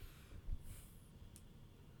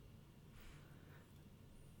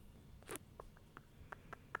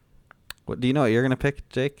 What do you know what you're gonna pick,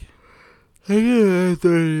 Jake?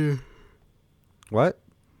 What?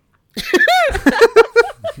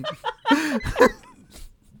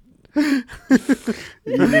 You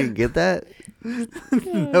didn't get that?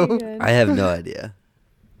 No. I have no idea.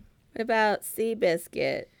 What about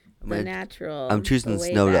Seabiscuit? The gonna- Natural. I'm choosing The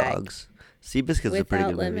Way Snow Back, Dogs. Seabiscuit's a pretty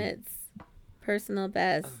Without good movie. Limits. Personal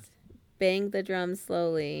Best. Bang the Drum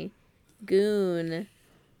Slowly. Goon.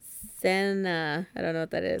 Senna. I don't know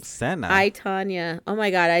what that is. Senna. I, Tonya. Oh my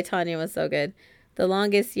God, I, Tonya was so good. The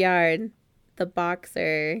Longest Yard. The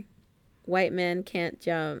Boxer. White Men Can't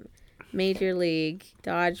Jump. Major League.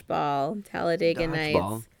 Dodgeball. Talladega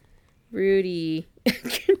Nights. Rudy.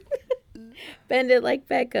 Bend It Like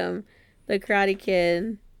Beckham. The Karate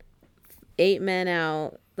Kid. 8 Men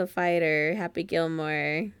Out. The Fighter. Happy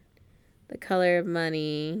Gilmore. The Color of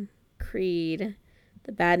Money. Creed.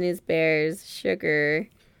 The Bad News Bears. Sugar.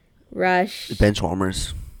 Rush. The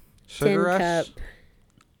Benchwarmers. Sugar Tin Rush. Cup.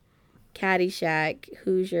 Caddyshack.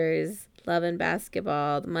 Hoosiers. Love and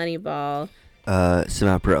Basketball. Moneyball.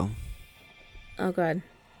 Semi-Pro. Oh, God.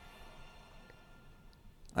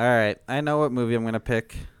 All right. I know what movie I'm going to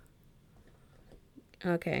pick.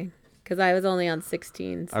 Okay. Because I was only on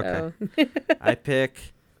 16, so. Okay. I pick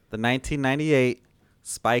the 1998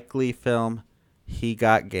 Spike Lee film, He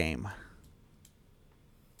Got Game.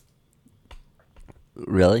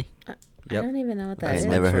 Really? I Yep. don't even know what that I've is.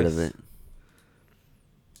 never heard choice. of it.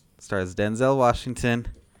 Stars Denzel Washington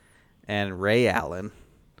and Ray Allen.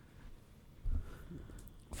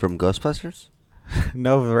 From Ghostbusters?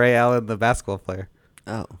 No, Ray Allen, the basketball player.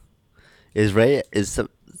 Oh. Is there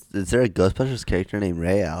a Ghostbusters character named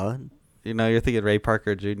Ray Allen? You know, you're thinking Ray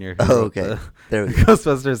Parker Jr. who Oh, wrote okay. the There we go.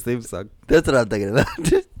 Ghostbusters theme song. That's what I'm thinking about.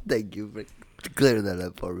 Thank you for clearing that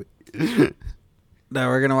up for me. Now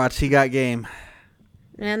we're going to watch He Got Game.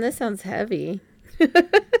 Man, this sounds heavy.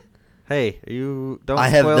 Hey, you don't I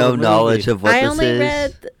have spoil no the movie. knowledge of what I this only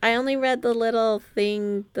is. read the little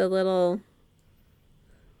thing, the little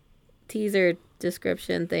teaser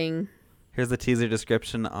description thing. Here's the teaser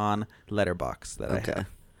description on Letterboxd that I have.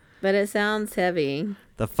 But it sounds heavy.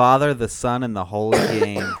 The Father, the Son, and the Holy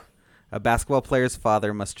Game. A basketball player's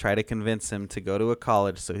father must try to convince him to go to a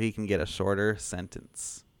college so he can get a shorter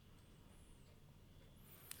sentence.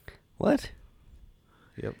 What?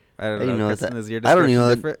 Yep. I don't didn't know. know what Kristen, that- is your I don't description even know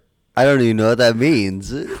what- different? I don't even know what that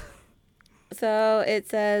means. So it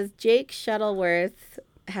says Jake Shuttleworth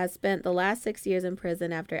has spent the last 6 years in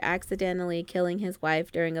prison after accidentally killing his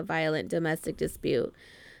wife during a violent domestic dispute,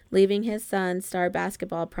 leaving his son, star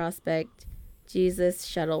basketball prospect Jesus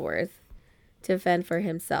Shuttleworth, to fend for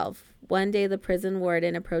himself. One day, the prison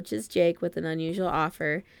warden approaches Jake with an unusual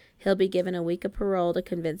offer. He'll be given a week of parole to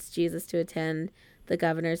convince Jesus to attend the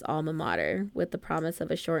governor's alma mater, with the promise of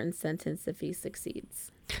a shortened sentence if he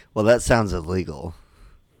succeeds. Well, that sounds illegal.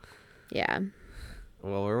 Yeah.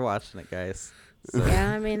 Well, we're watching it, guys. So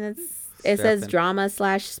Yeah, I mean, it says in.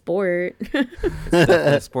 drama/sport. it's definitely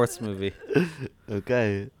a sports movie.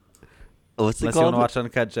 Okay. What's Unless it you called? want to watch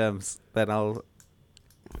Uncut Gems, then I'll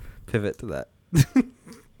pivot to that.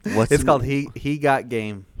 What's It's the- called He Got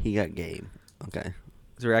Game. He Got Game. Okay.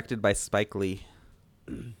 Directed by Spike Lee.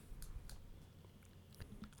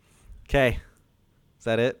 Okay. Is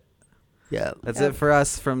that it? Yeah. That's Yep. it for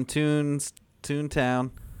us from Toontown.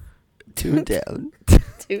 Toontown.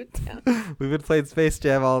 Toontown. We've been playing Space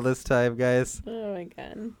Jam all this time, guys. Oh my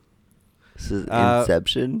god. This is Uh,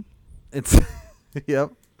 Inception. It's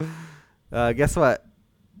yep. Guess what?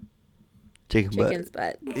 Chicken butt. Chicken's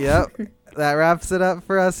butt. Yep. That wraps it up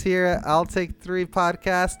for us here at I'll Take 3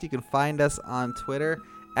 Podcast. You can find us on Twitter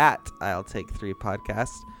at I'll Take 3 Podcast.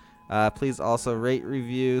 Please also rate,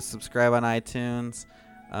 review, subscribe on iTunes.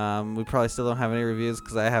 We probably still don't have any reviews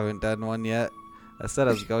because I haven't done one yet. I said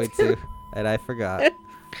I was going to, and I forgot.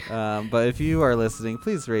 But if you are listening,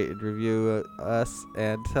 please rate and review us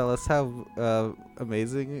and tell us how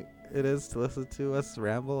amazing it is to listen to us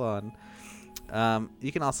ramble on.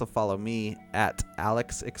 You can also follow me at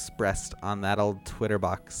Alex Expressed on that old Twitter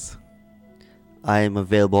box. I am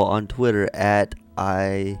available on Twitter at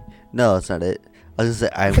No, that's not it. I was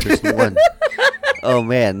gonna say I'm Kristen One. Oh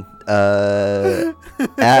man.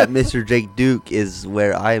 At Mr. Jake Duke is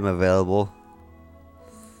where I am available.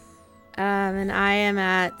 And I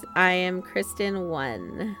am Kristen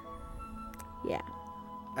 1. Yeah.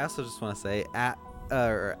 I also just want to say at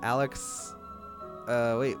Alex.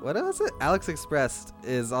 Wait, what was it? Alex Expressed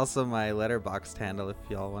is also my Letterboxd handle. If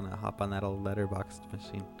y'all want to hop on that old Letterboxd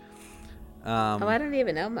machine. Oh, I don't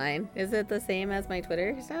even know mine. Is it the same as my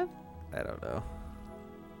Twitter stuff? I don't know.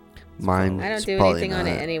 Mine. I don't is do probably anything on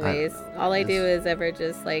it not. anyways. All I do Yes. is ever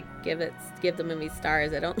just like give the movie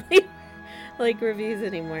stars. I don't like reviews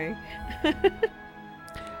anymore.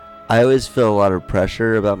 I always feel a lot of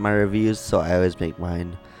pressure about my reviews, so I always make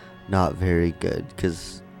mine not very good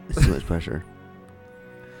because it's too much pressure.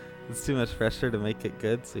 It's too much pressure to make it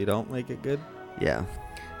good, so you don't make it good. Yeah.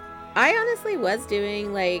 I honestly was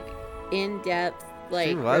doing like in-depth like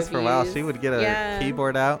She was for a while. reviews. She would get a Yeah.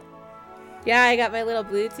 keyboard out. Yeah, I got my little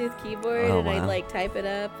Bluetooth keyboard Oh, and I'd wow. like type it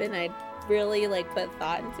up and I'd really like put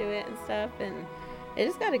thought into it and stuff, and it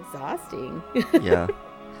just got exhausting. Yeah.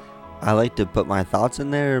 I like to put my thoughts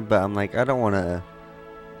in there, but I'm like, I don't want to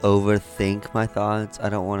overthink my thoughts. I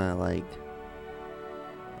don't want to like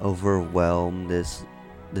overwhelm this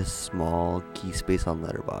small key space on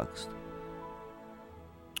Letterboxd.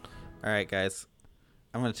 All right, guys.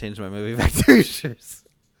 I'm going to change my movie back to Hoosiers.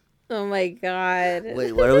 Oh my god.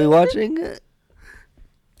 Wait, what are we watching?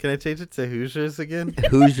 Can I change it to Hoosiers again?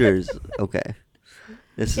 Hoosiers. Okay.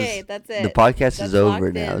 Okay, that's it. The podcast That's is over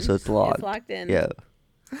locked now, in. so it's locked. It's locked in. Yeah.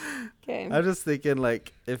 Okay. I'm just thinking,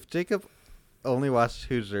 like, if Jacob only watched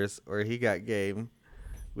Hoosiers or he got game,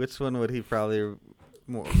 which one would he probably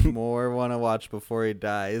more want to watch before he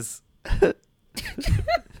dies?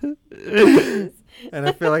 And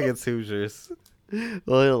I feel like it's Hoosiers.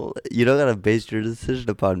 Well, you don't gotta base your decision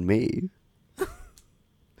upon me.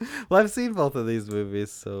 Well, I've seen both of these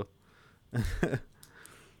movies, so.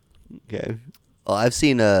 Okay. Well, I've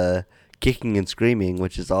seen Kicking and Screaming,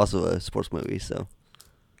 which is also a sports movie, so.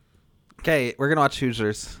 Okay, we're going to watch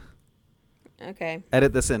Hoosiers. Okay.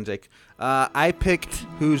 Edit this in, Jake. I picked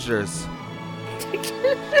Hoosiers.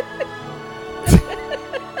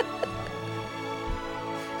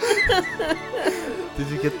 Did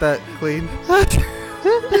you get that clean? I'm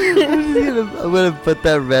gonna put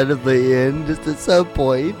that randomly in just at some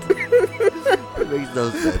point. It makes no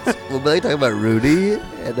sense. We'll be talking about Rudy,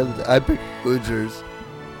 and I picked Hoosiers.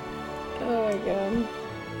 Oh my god.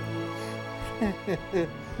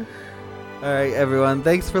 All right, everyone.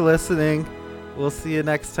 Thanks for listening. We'll see you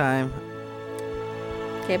next time.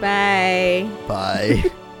 Okay, bye.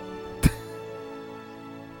 Bye.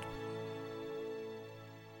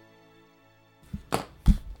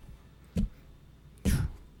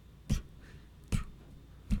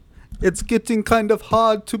 It's getting kind of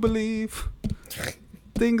hard to believe.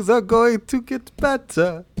 Things are going to get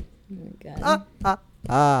better. Oh my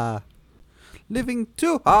god. Living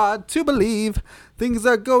too hard to believe. Things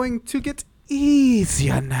are going to get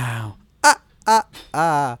easier now.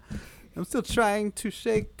 I'm still trying to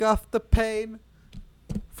shake off the pain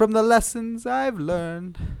from the lessons I've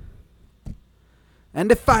learned. And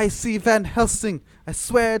if I see Van Helsing, I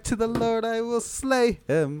swear to the Lord I will slay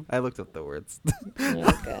him. I looked up the words.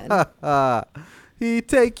 Oh god. He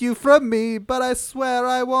take you from me, but I swear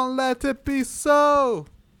I won't let it be so.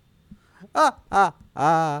 Blood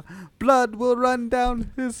will run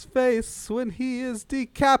down his face when he is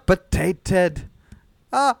decapitated.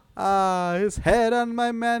 His head on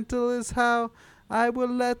my mantle is how I will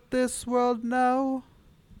let this world know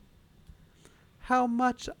how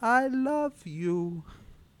much I love you.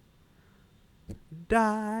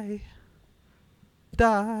 Die,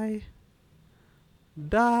 die,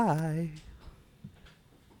 die.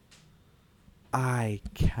 I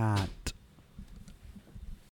can't